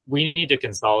we need to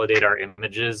consolidate our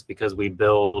images, because we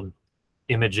build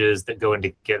images that go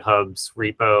into GitHub's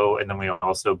repo, and then we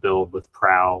also build with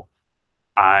Prow.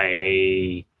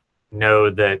 I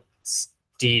know that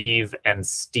Steve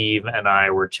and I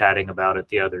were chatting about it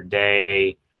the other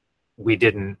day. We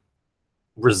didn't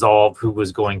resolve who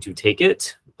was going to take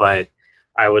it, but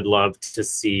I would love to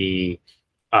see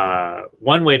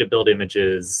one way to build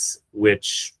images,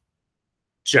 which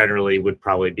generally would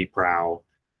probably be Prow.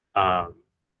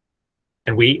 And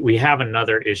And we have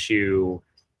another issue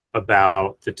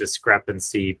about the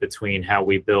discrepancy between how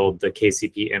we build the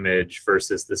KCP image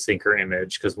versus the Syncer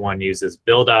image, because one uses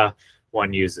Buildah,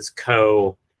 one uses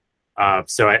Co.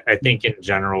 So I think in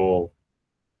general,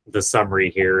 the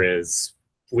summary here is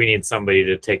we need somebody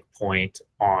to take point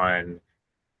on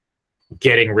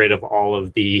getting rid of all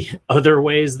of the other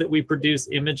ways that we produce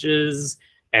images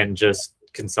and just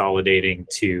consolidating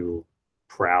to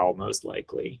Prow, most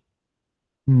likely.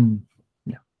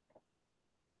 Yeah.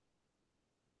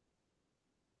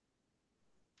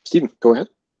 Stephen, go ahead.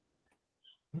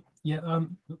 Yeah,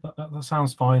 that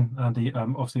sounds fine, Andy.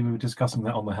 Obviously, we were discussing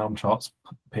that on the Helm charts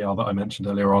PR that I mentioned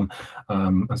earlier on,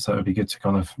 and so it'd be good to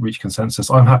kind of reach consensus.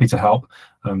 I'm happy to help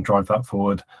drive that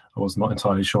forward. I was not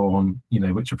entirely sure on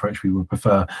which approach we would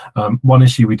prefer. One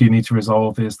issue we do need to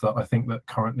resolve is that I think that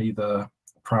currently the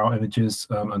Prow images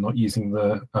are not using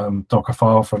the Docker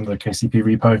file from the KCP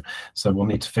repo, so we'll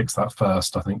need to fix that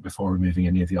first, I think, before removing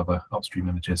any of the other upstream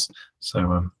images.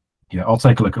 So yeah, I'll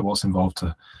take a look at what's involved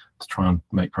to try and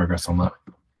make progress on that.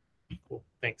 Cool.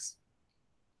 Thanks.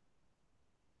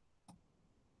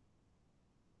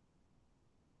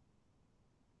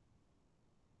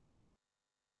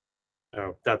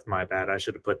 Oh, that's my bad. I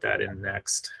should have put that in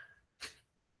next.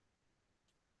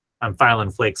 I'm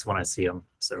filing flakes when I see them,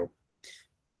 so.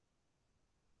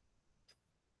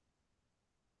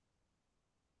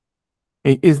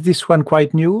 Is this one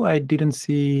quite new? I didn't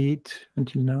see it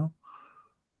until now.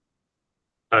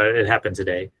 It happened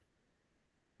today.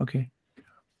 Okay.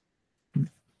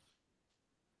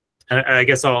 I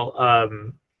guess I'll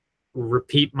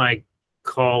repeat my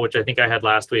call, which I think I had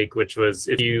last week, which was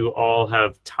if you all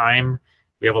have time,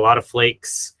 we have a lot of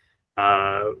flakes,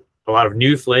 a lot of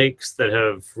new flakes that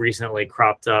have recently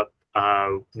cropped up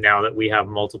now that we have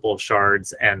multiple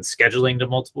shards and scheduling to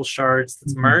multiple shards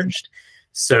that's merged.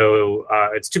 So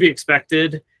it's to be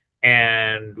expected,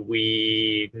 and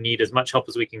we need as much help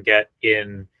as we can get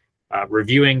in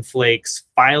reviewing flakes,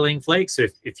 filing flakes. So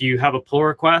if you have a pull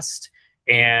request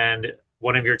and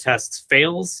one of your tests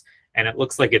fails and it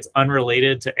looks like it's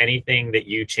unrelated to anything that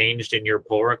you changed in your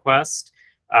pull request,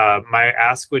 my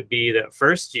ask would be that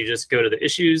first you just go to the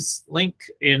issues link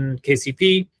in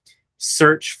KCP,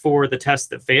 search for the test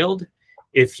that failed.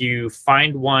 If you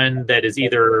find one that is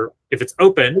either, if it's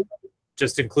open,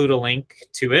 just include a link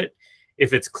to it.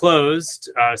 If it's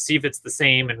closed, see if it's the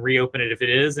same and reopen it if it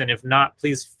is. And if not,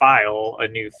 please file a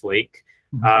new flake.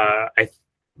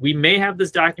 We may have this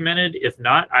documented. If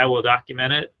not, I will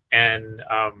document it and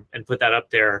put that up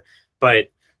there.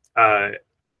 But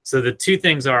so the two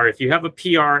things are, if you have a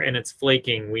PR and it's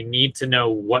flaking, we need to know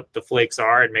what the flakes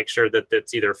are and make sure that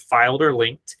it's either filed or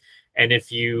linked. And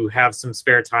if you have some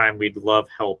spare time, we'd love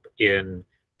help in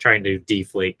trying to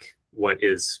deflake what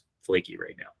is flaky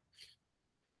right now.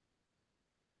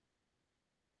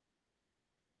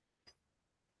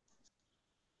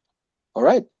 All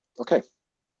right. Okay.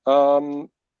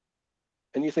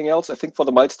 Anything else? I think for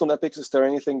the milestone epics, is there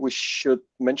anything we should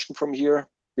mention from here?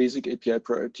 Basic API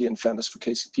priority and fairness for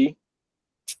KCP.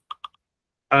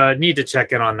 Need to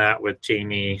check in on that with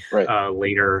Jamie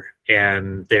later.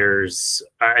 And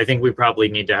I think we probably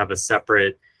need to have a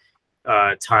separate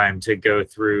time to go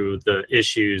through the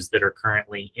issues that are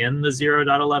currently in the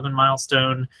 0.11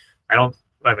 milestone.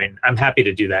 I'm happy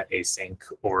to do that async,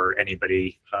 or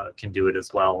anybody can do it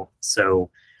as well. So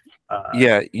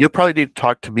yeah, you'll probably need to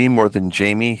talk to me more than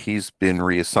Jamie. He's been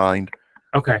reassigned.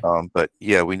 Okay. But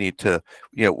yeah, we need to,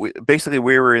 basically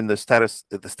we were in the status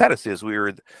is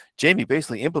Jamie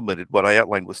basically implemented what I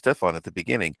outlined with Stefan at the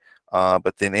beginning.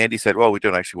 But then Andy said, well, we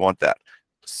don't actually want that.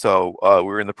 So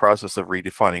we're in the process of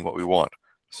redefining what we want.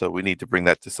 So we need to bring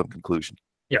that to some conclusion.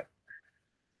 Yeah.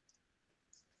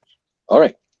 All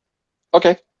right.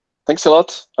 Okay. Thanks a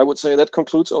lot. I would say that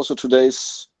concludes also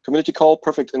today's community call.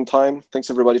 Perfect in time. Thanks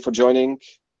everybody for joining,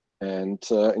 and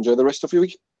enjoy the rest of your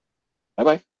week.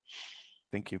 Bye-bye.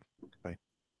 Thank you.